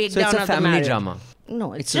 The breakdown of the marriage. So it's a family drama.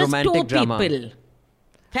 No, it's just romantic two drama. People.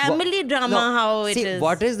 Family drama, how it is.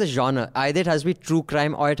 What is the genre? Either it has to be true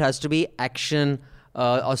crime, or it has to be action,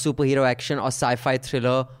 or superhero action, or sci-fi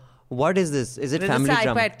thriller. What is this? Is it family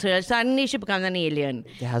drama? Sci-fi thriller. Suddenly she becomes an alien.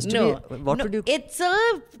 There has to be. What would you? It's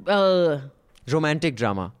a romantic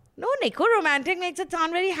drama. No, Nico, romantic makes it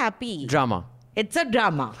sound very happy. Drama. It's a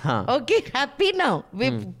drama. Okay, happy now.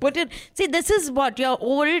 We've put it. See, this is what you're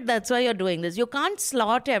old. That's why you're doing this. You can't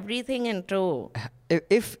slot everything into.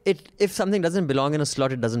 If something doesn't belong in a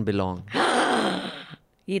slot, it doesn't belong.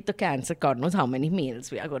 Eat the cancer. God knows how many mails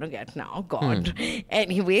we are going to get now. God.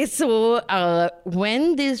 Anyway, so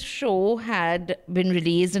when this show had been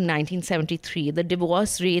released in 1973, the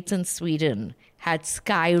divorce rates in Sweden had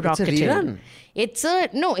skyrocketed. It's a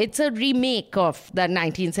rerun? It's a remake of the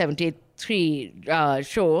 1973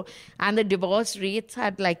 show, and the divorce rates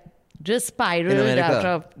had just spiraled out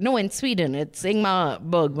of... No, in Sweden. It's Ingmar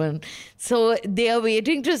Bergman. So they are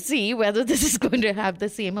waiting to see whether this is going to have the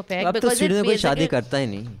same effect. Because Sweden mein koi shaadi karta hi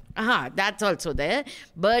nahi. That's also there.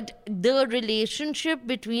 But the relationship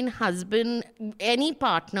between any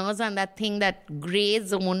partners, and that thing, that grey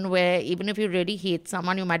zone where even if you really hate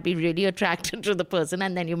someone, you might be really attracted to the person,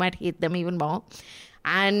 and then you might hate them even more.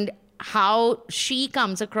 And how she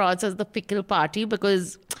comes across as the fickle party,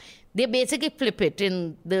 because they basically flip it.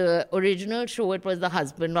 In the original show, it was the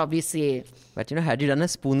husband, obviously. But had you done a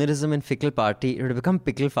spoonerism in fickle party, it would have become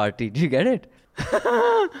pickle party. Do you get it?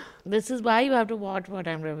 This is why you have to watch what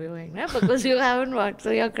I'm reviewing, right? Because you haven't watched, so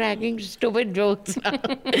you're cracking stupid jokes. No,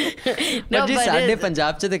 but Sunday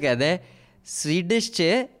Punjab che to kehte hai, Swedish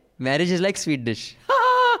che marriage is like sweet dish.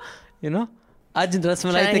 Shall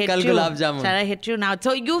I hit you now?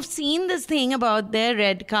 So you've seen this thing about their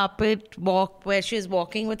red carpet walk where she's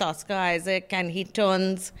walking with Oscar Isaac and he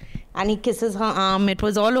turns and he kisses her arm. It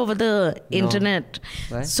was all over the internet.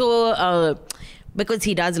 Why? So because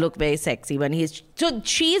he does look very sexy when so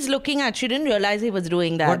she's looking at, she didn't realize he was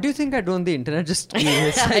doing that. What do you think I do on the internet? Just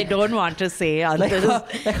I don't want to say. How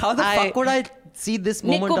the fuck would I see this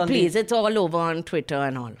moment Nico, on please, it's all over on Twitter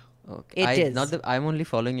and all. Okay. It is. I'm only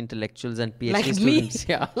following intellectuals and PhD like students.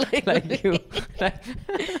 Me. Yeah, like you.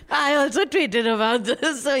 I also tweeted about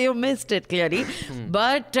this, so you missed it clearly.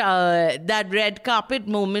 But that red carpet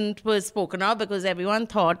moment was spoken of because everyone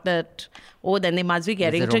thought that, then they must be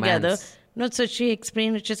getting together. No, so she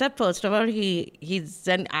explained it. She said, first of all, he's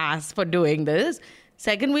an ass for doing this.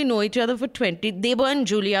 Second, we know each other for 20. They were in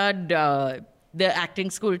Juilliard, the acting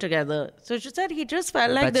school together. So she said he just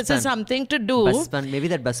felt like this is something to do. Maybe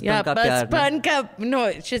that Baspan ka pyar.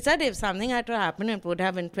 No, she said if something had to happen, it would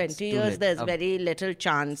have in 20 years. There's very little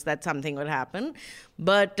chance that something would happen.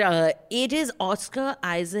 But it is, Oscar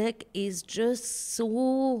Isaac is just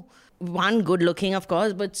so... One, good looking, of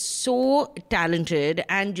course, but so talented.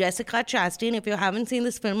 And Jessica Chastain, if you haven't seen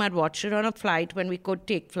this film, I'd watched it on a flight when we could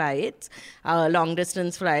take flights, long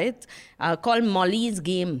distance flights, called Molly's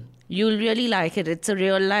Game. You'll really like it. It's a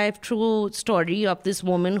real life true story of this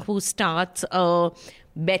woman who starts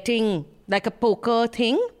betting, like a poker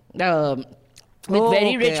thing, with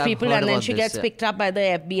very rich people, and then she gets picked up by the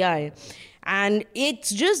FBI. And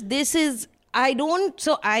it's just, I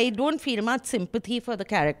don't feel much sympathy for the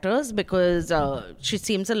characters because she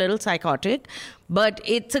seems a little psychotic, but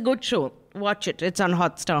it's a good show. Watch it. It's on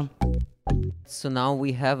Hotstar. So now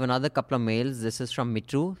we have another couple of mails. This is from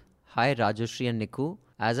Mitru. Hi, Rajashri and Niku.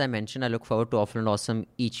 As I mentioned, I look forward to Awful and Awesome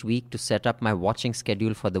each week to set up my watching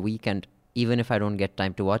schedule for the week and even if I don't get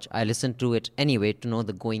time to watch. I listen to it anyway to know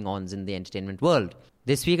the going-ons in the entertainment world.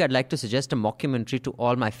 This week, I'd like to suggest a mockumentary to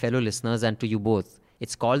all my fellow listeners and to you both.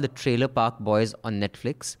 It's called The Trailer Park Boys on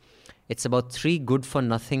Netflix. It's about 3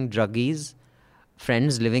 good-for-nothing druggies,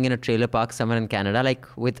 friends living in a trailer park somewhere in Canada. Like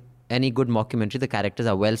with any good mockumentary, the characters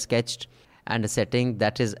are well sketched and a setting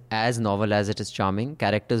that is as novel as it is charming.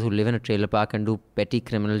 Characters who live in a trailer park and do petty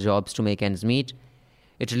criminal jobs to make ends meet.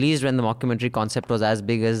 It released when the mockumentary concept was as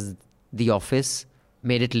big as The Office,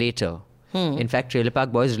 made it later. In fact, Trailer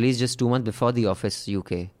Park Boys released just 2 months before The Office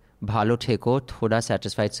UK. Bhalo Theko, Thoda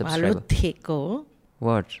Satisfied Subscriber. Bhalo Theko?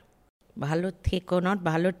 What? Bhalo Theko, not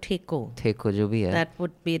Bhalo Theko. Theko jo bhi hai. That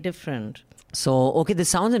would be different. So, okay, this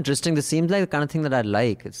sounds interesting. This seems like the kind of thing that I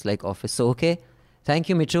like. It's like Office. So, okay. Thank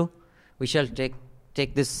you, Mitru. We shall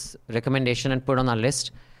take this recommendation and put on our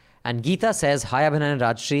list. And Geeta says, Hi, Abhinay and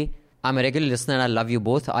Rajshri. I'm a regular listener and I love you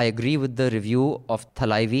both. I agree with the review of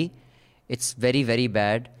Thalaivi. It's very, very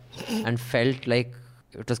bad and felt like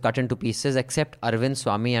it was cut into pieces, except Arvind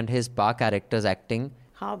Swamy and his Pa character's acting.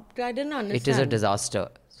 How? I didn't understand. It is a disaster.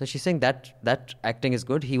 So she's saying that acting is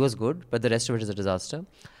good. He was good, but the rest of it is a disaster.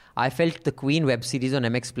 I felt the Queen web series on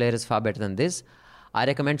MX Player is far better than this. I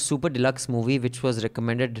recommend Super Deluxe Movie, which was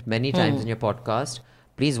recommended many times in your podcast.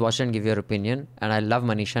 Please watch and give your opinion. And I love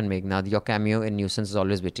Manisha and Meghnad. Your cameo in Nuisance is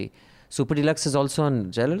always witty. Super Deluxe is also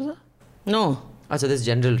on Jayalalitha? No. Oh, so this is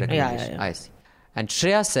general recommendation. Yeah. I see. And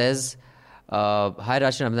Shreya says, Hi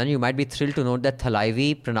Rashid Ramadhan, you might be thrilled to note that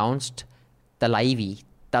Thalaivi, pronounced Talaivi,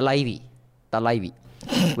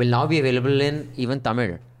 will now be available in even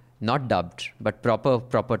Tamil. Not dubbed, but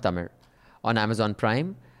proper Tamil on Amazon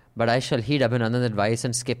Prime. But I shall heed Abhinandan's advice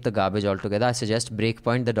and skip the garbage altogether. I suggest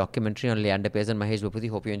Breakpoint, the documentary on Leander Paes and Mahesh Bhupathi.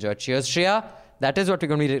 Hope you enjoyed. Cheers, Shreya. That is what we're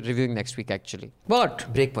going to be reviewing next week, actually.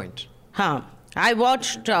 What? Breakpoint. I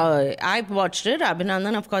watched it.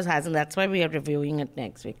 Abhinandan, of course, hasn't. That's why we are reviewing it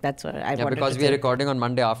next week. That's why I wanted because to we are say. recording on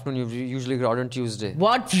Monday afternoon. You usually record on Tuesday.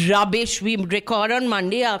 What rubbish. We record on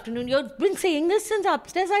Monday afternoon. You've been saying this since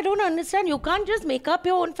upstairs. I don't understand. You can't just make up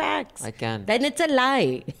your own facts. I can. Then it's a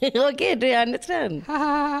lie. Okay, do you understand?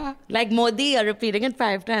 Like Modi, you're repeating it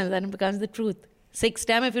 5 times and it becomes the truth. 6th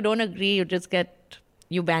time, if you don't agree,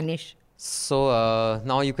 you vanish. So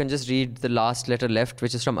now you can just read the last letter left,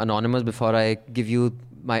 which is from Anonymous, before I give you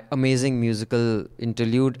my amazing musical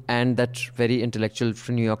interlude and that very intellectual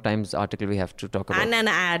New York Times article we have to talk about. And an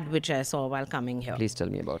ad which I saw while coming here. Please tell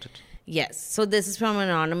me about it. Yes. So this is from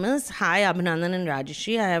Anonymous. Hi, Abhinandan and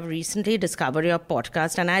Rajeshri. I have recently discovered your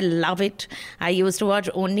podcast and I love it. I used to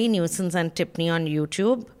watch only Nuisance and Tiffany on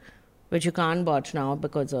YouTube, which you can't watch now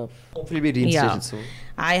because of... Hopefully be reinstated soon.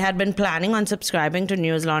 I had been planning on subscribing to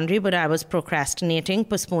News Laundry, but I was procrastinating,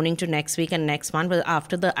 postponing to next week and next month. But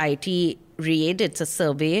after the IT raid, it's a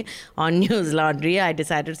survey on News Laundry, I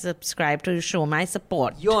decided to subscribe to show my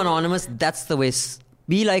support. You're Anonymous. That's the way.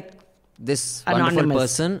 Be like this wonderful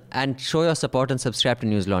person and show your support and subscribe to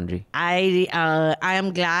News Laundry. I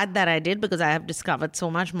am glad that I did because I have discovered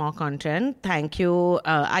so much more content. Thank you.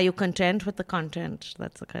 Are you content with the content?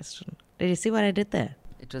 That's the question. Did you see what I did there?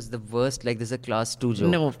 It was the worst, like this is a class 2 joke.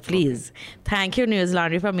 No, please. Okay. Thank you, News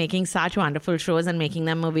Laundry, for making such wonderful shows and making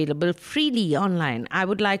them available freely online. I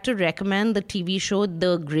would like to recommend the TV show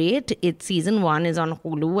The Great. Its season 1 is on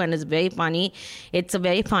Hulu and is very funny. It's a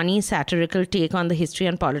very funny satirical take on the history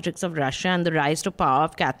and politics of Russia and the rise to power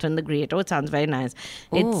of Catherine the Great. Oh, it sounds very nice.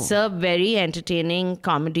 It's a very entertaining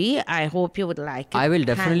comedy. I hope you would like it. I will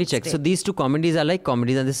definitely check. So these 2 comedies are like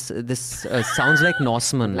comedies and this sounds like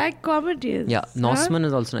Norseman. Like comedies. Yeah, Norseman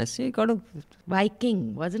is also nice. You got to...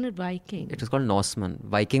 Viking. Wasn't it Viking? It was called Norseman.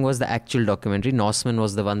 Viking was the actual documentary. Norseman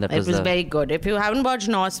was the one that was It was very good. If you haven't watched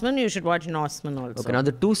Norseman, you should watch Norseman also. Okay, now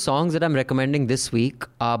the 2 songs that I'm recommending this week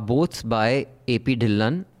are both by A.P.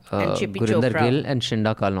 Dhillon, Gurinder Gill and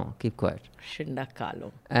Shinda Kalon. Keep quiet. Shinda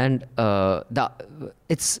Kalon. And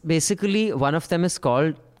it's basically, one of them is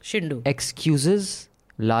called Shindu. Excuses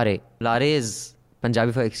Lare. Lare is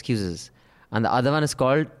Punjabi for excuses. And the other one is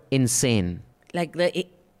called Insane. Like the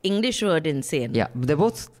English word insane. Yeah, they're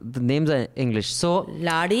both, the names are English. So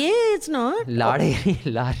Lade, it's not. Lare.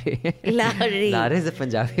 Lare is a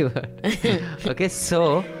Punjabi word. Okay,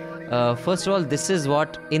 so first of all, this is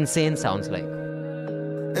what insane sounds like.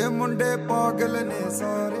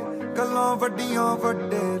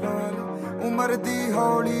 ਉਮਰ ਦੀ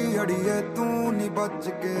ਹੌਲੀ ਅੜੀਏ ਤੂੰ ਨੀ ਬਚ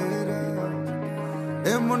ਕੇ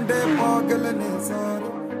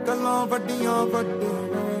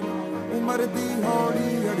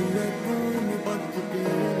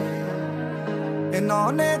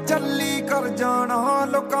ਇਹਨਾਂ ਨੇ ਚੱਲੀ ਕਰ ਜਾਣਾ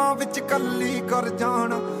ਲੋਕਾਂ ਵਿੱਚ ਕੱਲੀ ਕਰ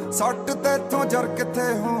ਜਾਣਾ ਸੱਟ ਤੇਥੋਂ ਜਰ ਕਿੱਥੇ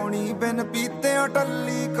ਹੋਣੀ ਬਿਨ ਪੀਤਿਆਂ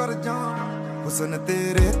ਟੱਲੀ ਕਰ ਜਾਣ ਹੁਸਨ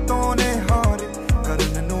ਤੇਰੇ ਤੋਂ ਨੇ ਹਾਰੇ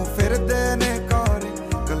ਕਰਨ ਨੂੰ ਫਿਰਦੇ ਨੇ ਕਾਰੇ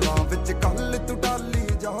ਗੱਲਾਂ ਵਿੱਚ ਕੱਲ ਤੂੰ ਡਾਲੀ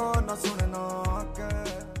ਜਾ ਨਾ ਸੁਣਨਾ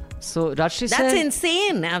So Rajshri said... That's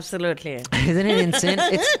insane, absolutely. Isn't it insane?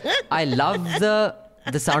 I love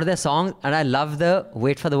the sound of their song, and I love the...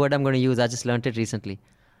 Wait for the word I'm going to use. I just learnt it recently.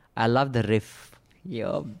 I love the riff.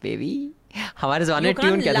 Yo, baby. हमारे ज़माने में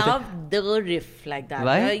tune You can't love the riff like that.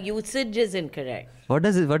 Why? The usage is incorrect. What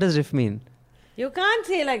does riff mean? You can't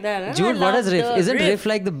say like that. Huh? Jude, what is riff? Isn't riff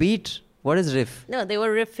like the beat? What is riff? No, they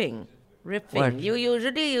were riffing. What? You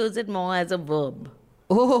usually use it more as a verb.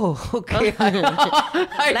 Oh, okay.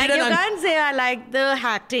 Like you can't say I like the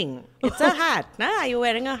hatting. It's a hat. Nah? Are you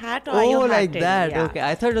wearing a hat or are you hatting? Like that. Yeah. Okay, I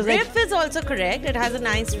thought it was riff is also correct. It has a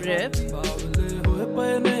nice riff.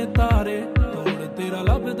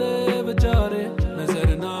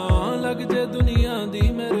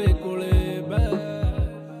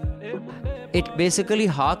 It basically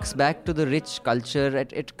harks back to the rich culture.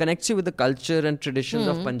 It connects you with the culture and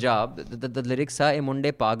traditions of Punjab. The lyrics are, "E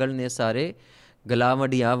munde pagal ne sare, gala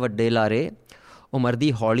vadiya vadde lare, umar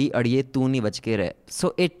di holi adiye tu ni bach ke rahe."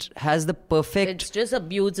 So it has the perfect... It just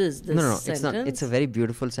abuses this sentence. It's not. It's a very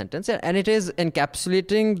beautiful sentence. And it is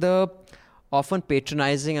encapsulating the often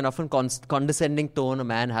patronizing and often condescending tone a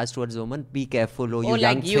man has towards a woman. Be careful, you young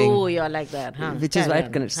like thing. You're like that, huh? Which is why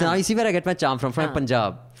it connects. So now you see where I get my charm from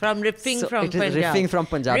Punjab. From riffing from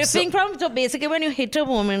Punjab. Riffing from so basically when you hit a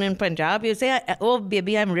woman in Punjab, you say, "Oh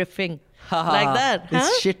baby, I'm riffing." Like that. These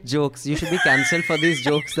shit jokes. You should be cancelled for these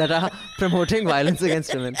jokes that are promoting violence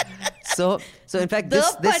against women. So in fact, this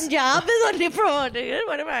Punjab is only promoting it.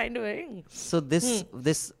 What am I doing? So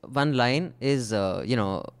this one line is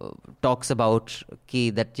talks about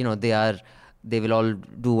that they will all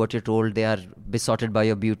do what you're told. They are besotted by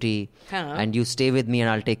your beauty, and you stay with me,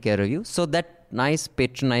 and I'll take care of you. So that nice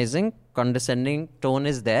patronizing, condescending tone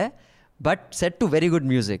is there, but set to very good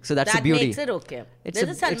music. So that's a beauty. That makes it okay.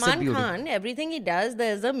 There's a Salman Khan. Everything he does,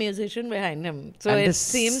 there's a musician behind him. So and it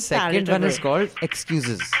seems the second one is called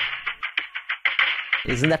Excuses.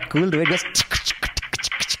 Isn't that cool? The way it goes...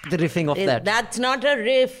 The riffing of that. That's not a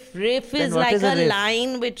riff. Riff is like a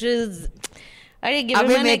line which is...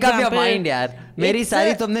 अबे make up your mind यार. मेरी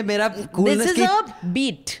सारी तुमने मेरा coolness की... This is a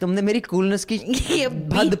beat. तुमने मेरी coolness की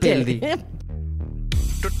भद पेल दी.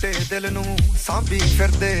 ਟੁੱਟੇ ਦਿਲ ਨੂੰ ਸਾਂਭੀ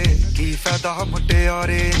ਫਿਰਦੇ ਕੀ ਫਾਇਦਾ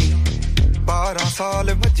ਮੁਟਿਆਰੇ 12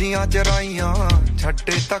 ਸਾਲ ਮੱਜੀਆਂ ਚਰਾਈਆਂ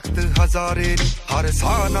ਛੱਡੇ ਤਖਤ ਹਜ਼ਾਰੇ ਹਰ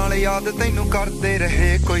ਸਾਹ ਨਾਲ ਯਾਦ ਤੈਨੂੰ ਕਰਦੇ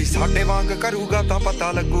ਰਹੇ ਕੋਈ ਸਾਡੇ ਵਾਂਗ ਕਰੂਗਾ ਤਾਂ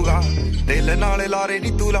ਪਤਾ ਲੱਗੂਗਾ ਦਿਲ ਨਾਲ ਲਾਰੇ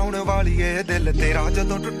ਨਹੀਂ ਤੂੰ ਲਾਉਣ ਵਾਲੀ ਏ ਦਿਲ ਤੇਰਾ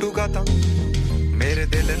ਜਦੋਂ ਟੁੱਟੂਗਾ ਤਾਂ ਮੇਰੇ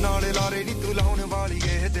ਦਿਲ ਨਾਲ ਲਾਰੇ ਨਹੀਂ ਤੂੰ ਲਾਉਣ ਵਾਲੀ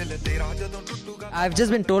ਏ ਦਿਲ ਤੇਰਾ ਜਦੋਂ ਟੁੱਟੂਗਾ I've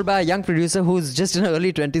just been told by a young producer who's just in her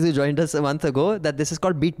early 20s who joined us a month ago that this is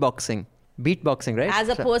called beatboxing. Beatboxing, right? As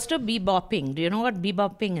opposed to bebopping. Do you know what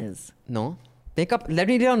bebopping is? No. Let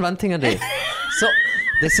me read on one thing, Andre. So,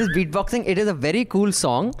 this is beatboxing. It is a very cool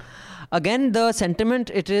song. Again, the sentiment,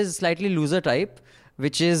 it is slightly loser type,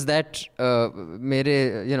 which is that, mere,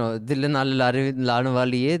 dil naal laane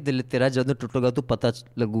wali hai, dil tera jadon tuttoga tu pata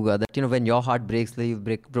laguga. That, when your heart breaks, you've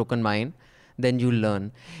broken mine, then you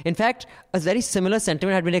learn. In fact, a very similar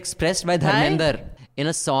sentiment had been expressed by Dharmender in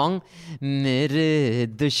a song, Mere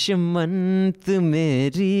dushman tu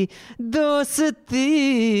meri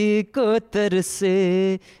dosti ko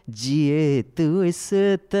tarse, jiye tu is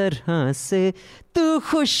tarah se, tu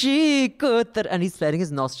khushi ko tar... And he's flaring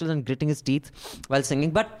his nostrils and gritting his teeth while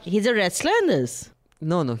singing. But he's a wrestler in this?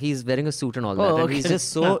 No, he's wearing a suit and all that. Okay. And he's just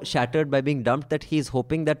so shattered by being dumped that he's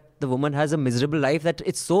hoping that the woman has a miserable life, that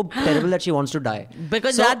it's so terrible that she wants to die.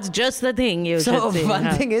 Because that's just the thing you should say. So one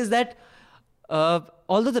thing is that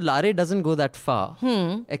although the Lare doesn't go that far,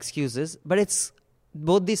 Excuses, but it's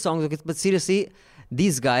both these songs. Okay, but seriously,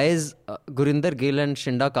 these guys, Gurinder Gill and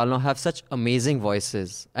Shinda Kalno, have such amazing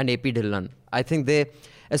voices. And AP Dhillon. I think they,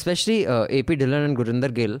 especially AP Dhillon and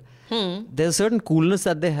Gurinder Gill, there's a certain coolness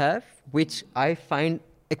that they have, which I find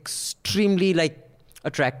extremely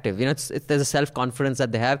attractive. There's a self-confidence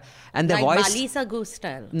that they have, and their voice. Bali Sagu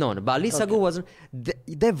style. No, Bali Sagu wasn't.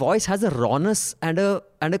 Their voice has a rawness and a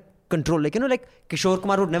control. Like Kishore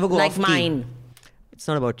Kumar would never go off key. Like mine. It's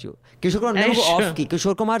not about you. Kishore Kumar would never go off key.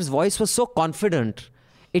 Kishore Kumar's voice was so confident.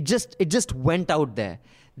 It just went out there.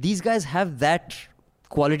 These guys have that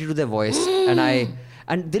quality to their voice,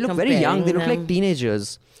 and they look very young. They look like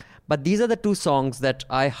teenagers. But these are the two songs that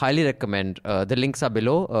I highly recommend. The links are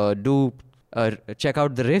below. Do check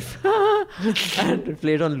out the riff and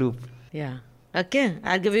play it on loop. Yeah. Okay.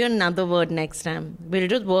 I'll give you another word next time. We'll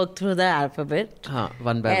just work through the alphabet.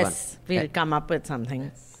 One by one. Yes. We'll come up with something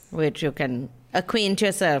which you can acquaint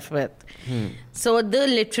yourself with. So the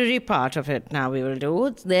literary part of it now we will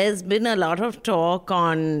do. There's been a lot of talk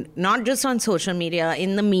on, not just on social media,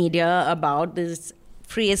 in the media, about this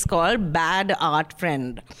phrase called bad art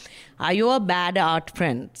friend. Are you a bad art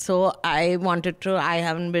friend? So I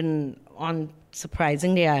haven't been on,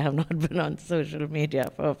 surprisingly, I have not been on social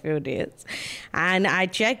media for a few days. And I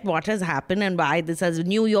checked what has happened and why this has.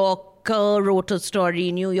 New Yorker wrote a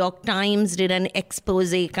story, New York Times did an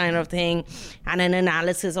expose kind of thing and an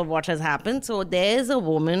analysis of what has happened. So there's a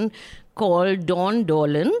woman called Dawn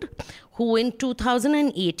Dorland who in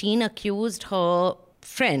 2018 accused her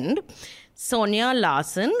friend Sonia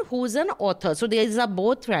Larson, who's an author. So these are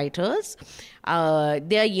both writers. They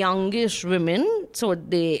are youngish women, so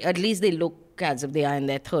at least they look as if they are in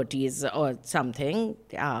their 30s or something.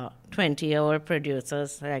 20-year-old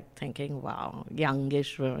producers, like thinking, wow,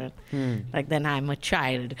 youngish women. Like then I'm a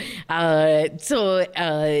child. So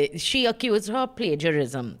she accused her of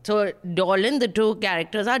plagiarism. So Dorland, the two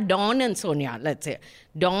characters are Dawn and Sonia, let's say.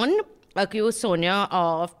 Dawn accused Sonia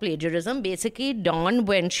of plagiarism. Basically, Dawn,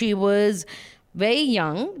 when she was very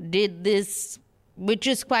young, did this, which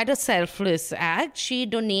is quite a selfless act. She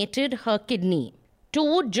donated her kidney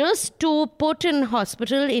to put in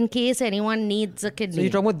hospital in case anyone needs a kidney. So you're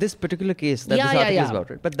talking about this particular case that this article is about,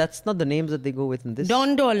 right? But that's not the names that they go with in this.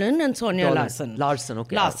 Dawn Dorland and Sonia Larson. Larson,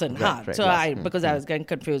 okay. Larson, right, so Larson. Because I was getting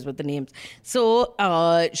confused with the names. So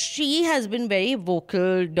she has been very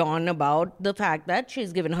vocal, Dawn, about the fact that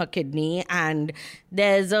she's given her kidney, and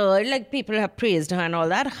there's people have praised her and all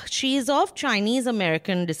that. She's of Chinese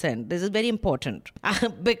American descent. This is very important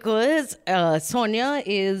because Sonia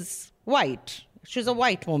is white. She's a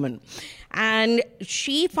white woman. And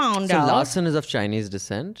she found out... So Larson is of Chinese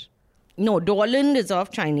descent? No, Dorland is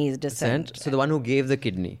of Chinese descent. So the one who gave the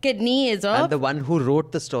kidney. Kidney is of... And the one who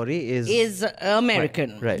wrote the story is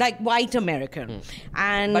American. Right. Like white American.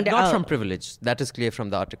 And but not from privilege. That is clear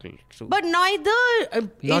from the article. So but neither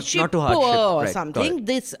is she not to poor hardship. or Right, something.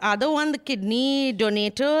 This other one, the kidney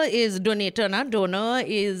donor is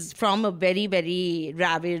from a very, very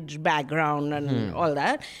ravaged background and all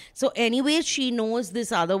that. So anyway, she knows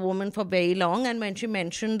this other woman for very long. And when she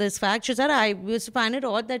mentioned this fact, she said, I used to find it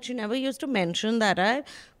odd that she never used to mention that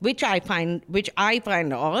which I find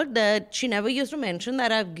odd, that she never used to mention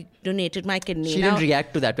that I've donated my kidney. She didn't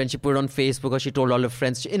react to that when she put it on Facebook, or she told all her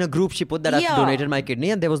friends. In a group, she put that I've donated my kidney,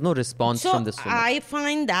 and there was no response from this woman. I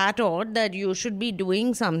find that odd, that you should be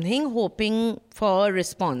doing something hoping for a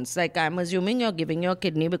response. Like, I'm assuming you're giving your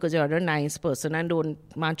kidney because you're a nice person and don't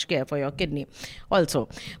much care for your kidney also.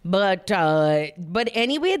 But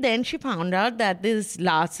anyway, then she found out that this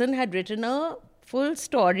Larson had written a full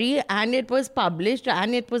story, and it was published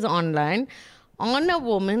and it was online, on a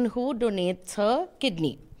woman who donates her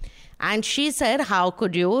kidney. And she said,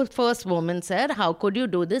 first woman said, how could you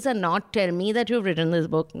do this and not tell me that you've written this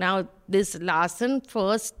book? Now, this Larson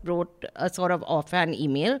first wrote a sort of offhand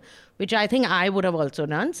email, which I think I would have also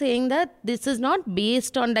done, saying that this is not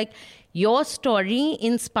based on, like, your story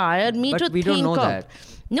inspired me to think of. But we don't know that.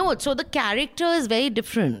 No, so the character is very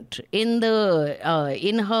different in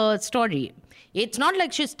her story. It's not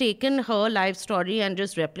like she's taken her life story and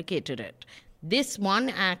just replicated it. This one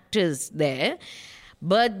act is there.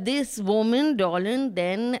 But this woman, Dorland,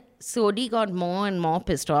 then Sodhi got more and more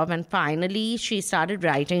pissed off. And finally, she started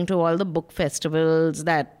writing to all the book festivals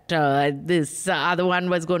that this other one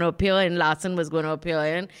was going to appear in, Larson was going to appear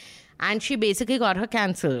in. And she basically got her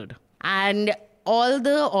cancelled. And all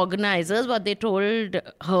the organizers, what they told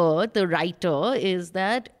her, the writer, is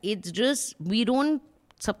that it's just, we don't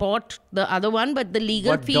support the other one, but the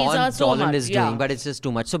legal fees are so much. What Dawn Dorland is doing, but it's just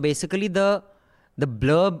too much. So basically, the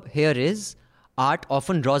blurb here is, art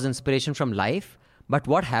often draws inspiration from life, but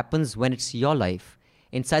what happens when it's your life?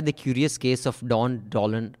 Inside the curious case of Dawn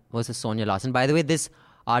Dorland versus Sonia Larson. By the way, this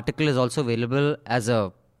article is also available as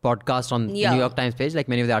a podcast on the New York Times page, like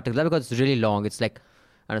many of the articles are, because it's really long. It's like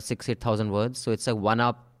 6,000-8,000 words. So it's a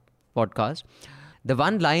 1-hour podcast. The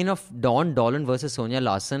one line of Dawn Dorland versus Sonia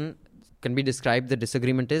Larson can be described, the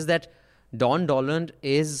disagreement is that Dawn Dorland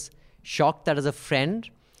is shocked that as a friend,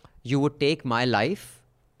 you would take my life,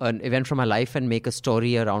 an event from my life, and make a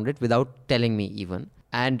story around it without telling me even.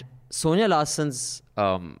 And Sonia Larson's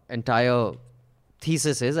entire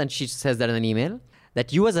thesis is, and she says that in an email,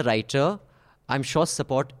 that you as a writer, I'm sure,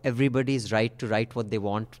 support everybody's right to write what they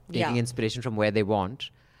want, taking inspiration from where they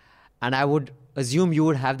want. And I would assume you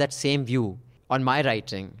would have that same view on my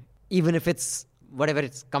writing, even if it's whatever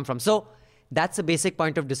it's come from. So that's a basic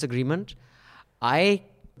point of disagreement. I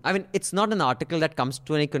mean, it's not an article that comes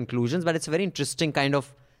to any conclusions, but it's a very interesting kind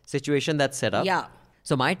of situation that's set up. Yeah.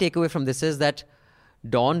 So my takeaway from this is that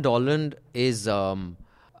Dawn Dolland is,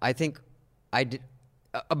 I think,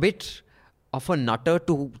 a bit of a nutter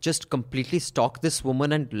to just completely stalk this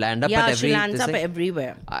woman and land up at every... Yeah, she lands up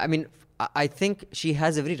everywhere. I mean, I think she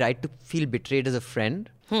has every right to feel betrayed as a friend,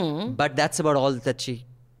 but that's about all that she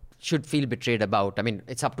should feel betrayed about. I mean,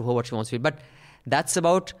 it's up to her what she wants to feel. But that's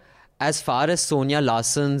about as far as Sonia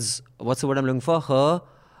Larsson's, what's the word I'm looking for? Her,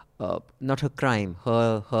 not her crime,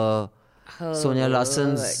 her Sonia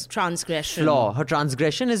Larsson's transgression. Flaw. Her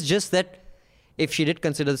transgression is just that if she did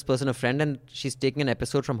consider this person a friend and she's taking an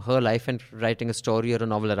episode from her life and writing a story or a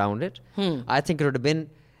novel around it, I think it would have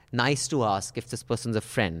been nice to ask if this person's a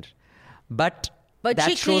friend. But that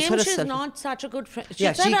she shows claims her she's not such a good friend. She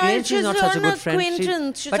claims she's not such a good friend.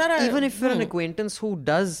 But even if you're an Hmm. acquaintance who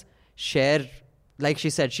does share, like she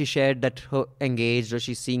said, she shared that her engaged or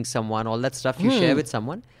she's seeing someone, all that stuff you share with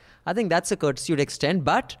someone, I think that's a courtesy you'd extend.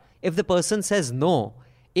 But if the person says no,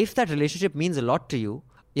 if that relationship means a lot to you,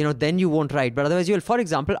 then you won't write. But otherwise you will. For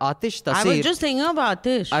example, Atish Tasir. I was just thinking of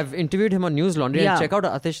Atish. I've interviewed him on News Laundry and check out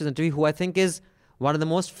Atish's interview, who I think is one of the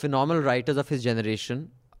most phenomenal writers of his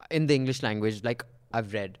generation in the English language, like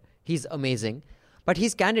I've read. He's amazing. But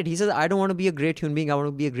he's candid. He says, I don't want to be a great human being. I want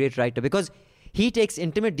to be a great writer. Because he takes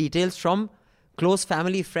intimate details from close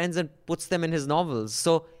family, friends and puts them in his novels.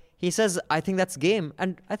 So he says, I think that's game.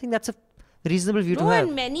 And I think that's a reasonable view to have.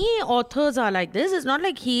 And many authors are like this. It's not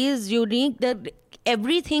like he is unique, that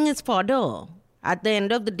everything is fodder. At the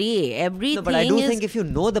end of the day, everything No, but I do think if you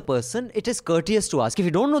know the person, it is courteous to ask. If you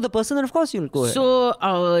don't know the person, then of course you'll go ahead.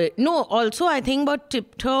 So, no, also I think about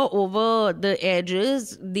tipped her over the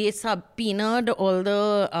edges. They subpoenaed all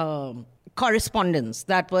the correspondence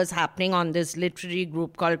that was happening on this literary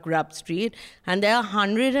group called Grub Street. And there are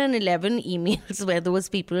 111 emails where those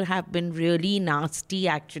people have been really nasty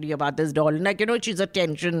actually about this doll. Like, she's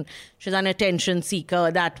an attention seeker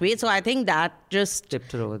that way. So I think that just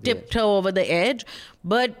tipped her over the edge.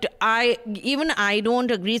 But I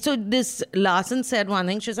don't agree. So this Larsson said one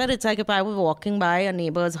thing. She said, it's like if I were walking by a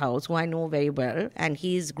neighbor's house who I know very well and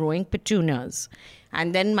he's growing petunias.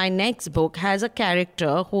 And then my next book has a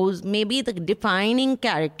character whose maybe the defining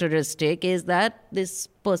characteristic is that this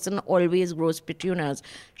person always grows petunias.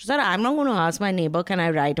 She said, I'm not going to ask my neighbor, can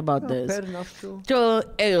I write about this? Fair enough too.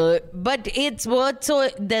 So, but it's worth, so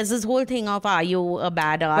there's this whole thing of, are you a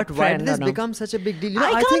bad art But why friend did this become such a big deal?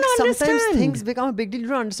 I think sometimes things become a big deal. You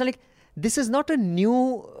don't understand, like, this is not a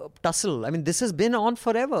new tussle. I mean, this has been on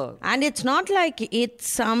forever. And it's not like it's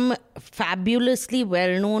some fabulously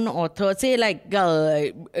well-known author. Say like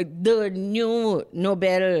the new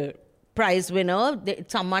Nobel Prize winner.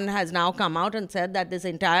 Someone has now come out and said that this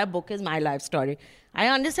entire book is my life story. I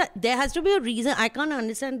understand. There has to be a reason. I can't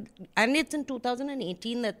understand. And it's in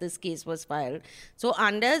 2018 that this case was filed. So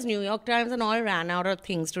Anders, New York Times and all ran out of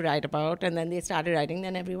things to write about. And then they started writing.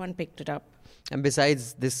 Then everyone picked it up. And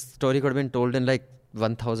besides, this story could have been told in like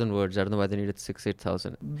 1,000 words. I don't know why they needed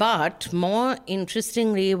 8,000. But more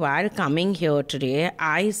interestingly, while coming here today,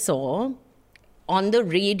 I saw on the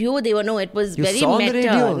radio, it was you very saw meta. On the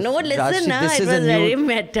radio? No, listen, Rajshri, it was very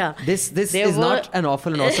meta. This is not an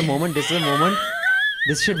awful and awesome moment. This is a moment.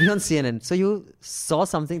 This should be on CNN. So you saw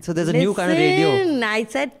something. So there's a new kind of radio. I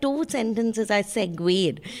said 2 sentences. I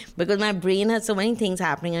segued because my brain has so many things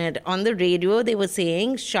happening in it. On the radio, they were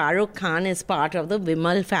saying Shah Rukh Khan is part of the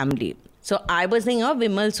Vimal family. So I was thinking of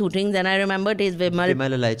Vimal shooting. Then I remembered it's Vimal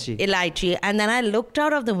Ilaichi. And then I looked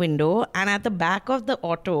out of the window, and at the back of the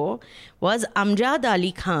auto was Amjad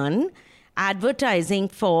Ali Khan advertising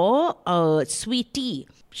for Sweetie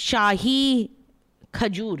Shahi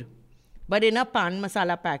Khajur. But in a pan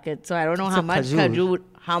masala packet. So I don't know how much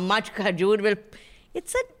khajur will...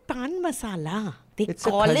 It's a pan masala. They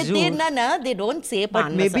call it... They don't say pan masala.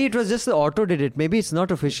 But maybe it was just the auto did it. Maybe it's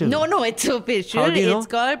not official. No, it's official. How do you know? It's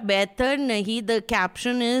called Behtar Nahi. The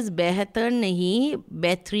caption is Behtar Nahi,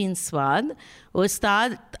 Behtrin Swad.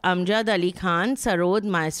 Ustad Amjad Ali Khan, Sarod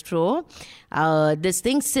Maestro. This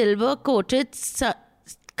thing, silver coated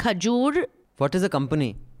khajur. What is the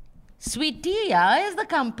company? Sweetie, is the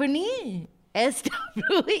company.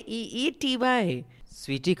 SWEETY.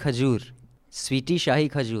 Sweetie Khajur. Sweetie Shahi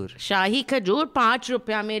Khajur. Shahi Khajur, 5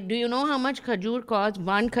 rupiya mein. Do you know how much khajur costs?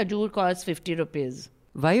 1 khajur costs 50 rupees.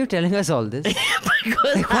 Why are you telling us all this?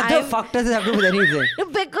 Because what the fuck does it have to do with anything?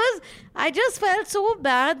 Because I just felt so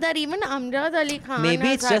bad that even Amjad Ali Khan... Maybe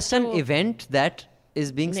it's just an event that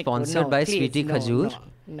is being sponsored by Sweetie Khajur.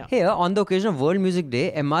 No. Here, on the occasion of World Music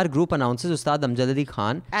Day, MR Group announces Ustad Amjad Ali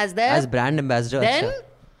Khan as brand ambassador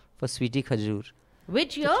for Sweetie Khajur.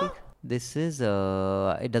 Which year? This is,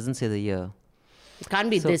 it doesn't say the year. It can't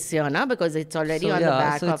be this year, na? Because it's already on the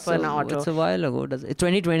back of an auto. It's a while ago. It's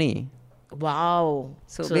 2020. Wow.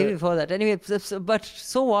 So maybe before that. Anyway, but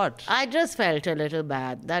so what? I just felt a little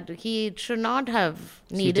bad that he should not have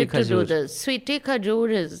needed Sweetie to do Khajoor. this. Sweetie Khajoor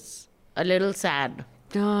is a little sad.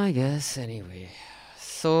 Yes, anyway.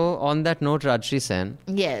 So on that note, Rajshri Sen,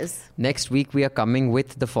 Yes. next week we are coming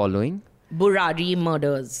with the following. Burari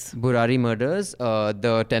Murders. Burari Murders,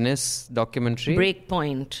 the tennis documentary,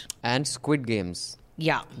 Breakpoint. and Squid Games.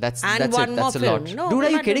 Yeah. That's and it. one That's a more lot. film. No, Dude, are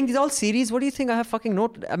you but kidding? These are all series. What do you think? I have fucking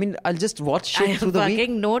I'll just watch I shit have through the fucking week.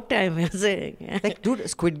 no time, you're saying. Like, dude,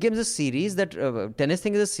 Squid Games is a series. That tennis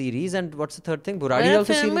thing is a series. And what's the third thing? Burari is Well, a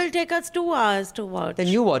also a film will series. take us 2 hours to watch. Then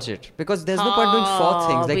you watch it because there's no point doing 4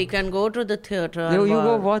 things. Like, we can go to the theatre. you and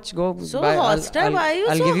go watch. Go. So buy, hostile. Why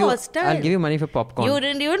are you so hostile? I'll give you money for popcorn. You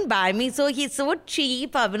didn't even buy me. So he's so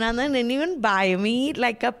cheap. Abhinandan didn't even buy me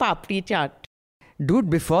like a papdi chaat.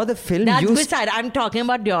 Dude, before the film, That's you beside. I'm talking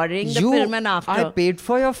about during the film and after. I paid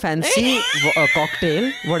for your fancy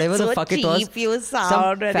cocktail, whatever So the fuck it was. cheap you Some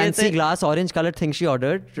sound when you fancy say- glass, orange colored thing she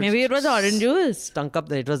ordered. Maybe it was orange juice. Stunk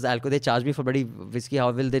up. It was alcohol. They charged me for bloody whiskey.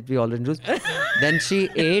 How will that be orange juice? Then she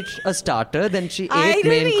ate a starter. Then she I ate didn't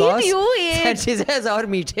main eat, course. you ate. Then she says, "Aur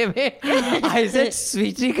meethe mein." I said,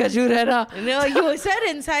 "Sweetie Khajoor hai na." No, you said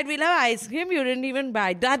inside we'll have ice cream. You didn't even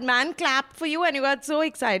buy. That man clapped for you and you got so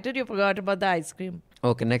excited you forgot about the ice cream.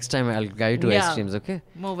 Okay, next time I'll guide you to ice creams. Okay.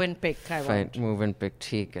 Move and pick. I Fine, want. move and pick.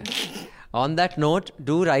 theek hai. On that note,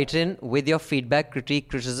 do write in with your feedback, critique,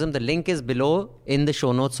 criticism. The link is below in the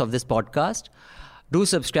show notes of this podcast. Do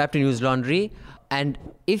subscribe to News Laundry. And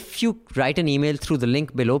if you write an email through the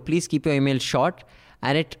link below, please keep your email short.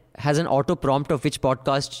 And it has an auto prompt of which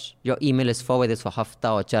podcast your email is for, whether it's for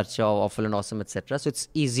Hafta or Charcha or Awful and Awesome, etc. So it's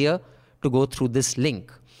easier to go through this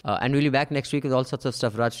link. And we'll be back next week with all sorts of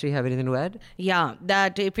stuff. Rajshri, have anything to add? Yeah,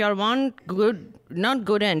 that if you want not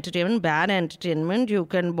good entertainment, bad entertainment, you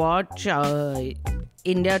can watch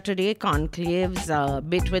India Today Conclave's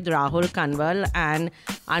bit with Rahul Kanwal and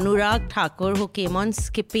Anurag Thakur, who came on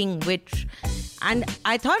skipping, and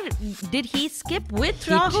I thought, did he skip with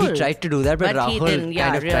Rahul? He tried to do that, but Rahul he didn't,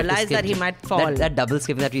 kind of realized that he might fall. That double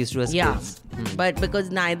skip that we used to as kids. But because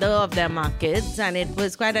neither of them are kids, and it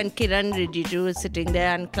was quite, and Kiran Rijiju was sitting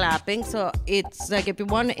there and clapping. So it's like, if you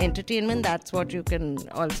want entertainment, that's what you can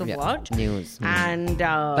also watch. News. And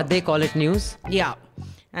But they call it news. yeah.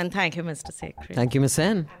 And thank you, Mr. Sekri. Thank you, Miss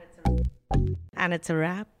Sen. And it's a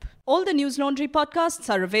wrap. All the News Laundry podcasts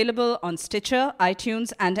are available on Stitcher,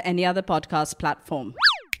 iTunes, and any other podcast platform.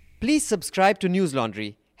 Please subscribe to News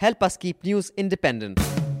Laundry. Help us keep news independent.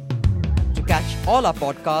 To catch all our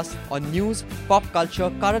podcasts on news, pop culture,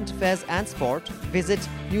 current affairs, and sport, visit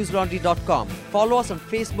newslaundry.com. Follow us on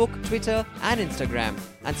Facebook, Twitter, and Instagram,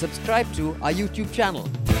 and subscribe to our YouTube channel.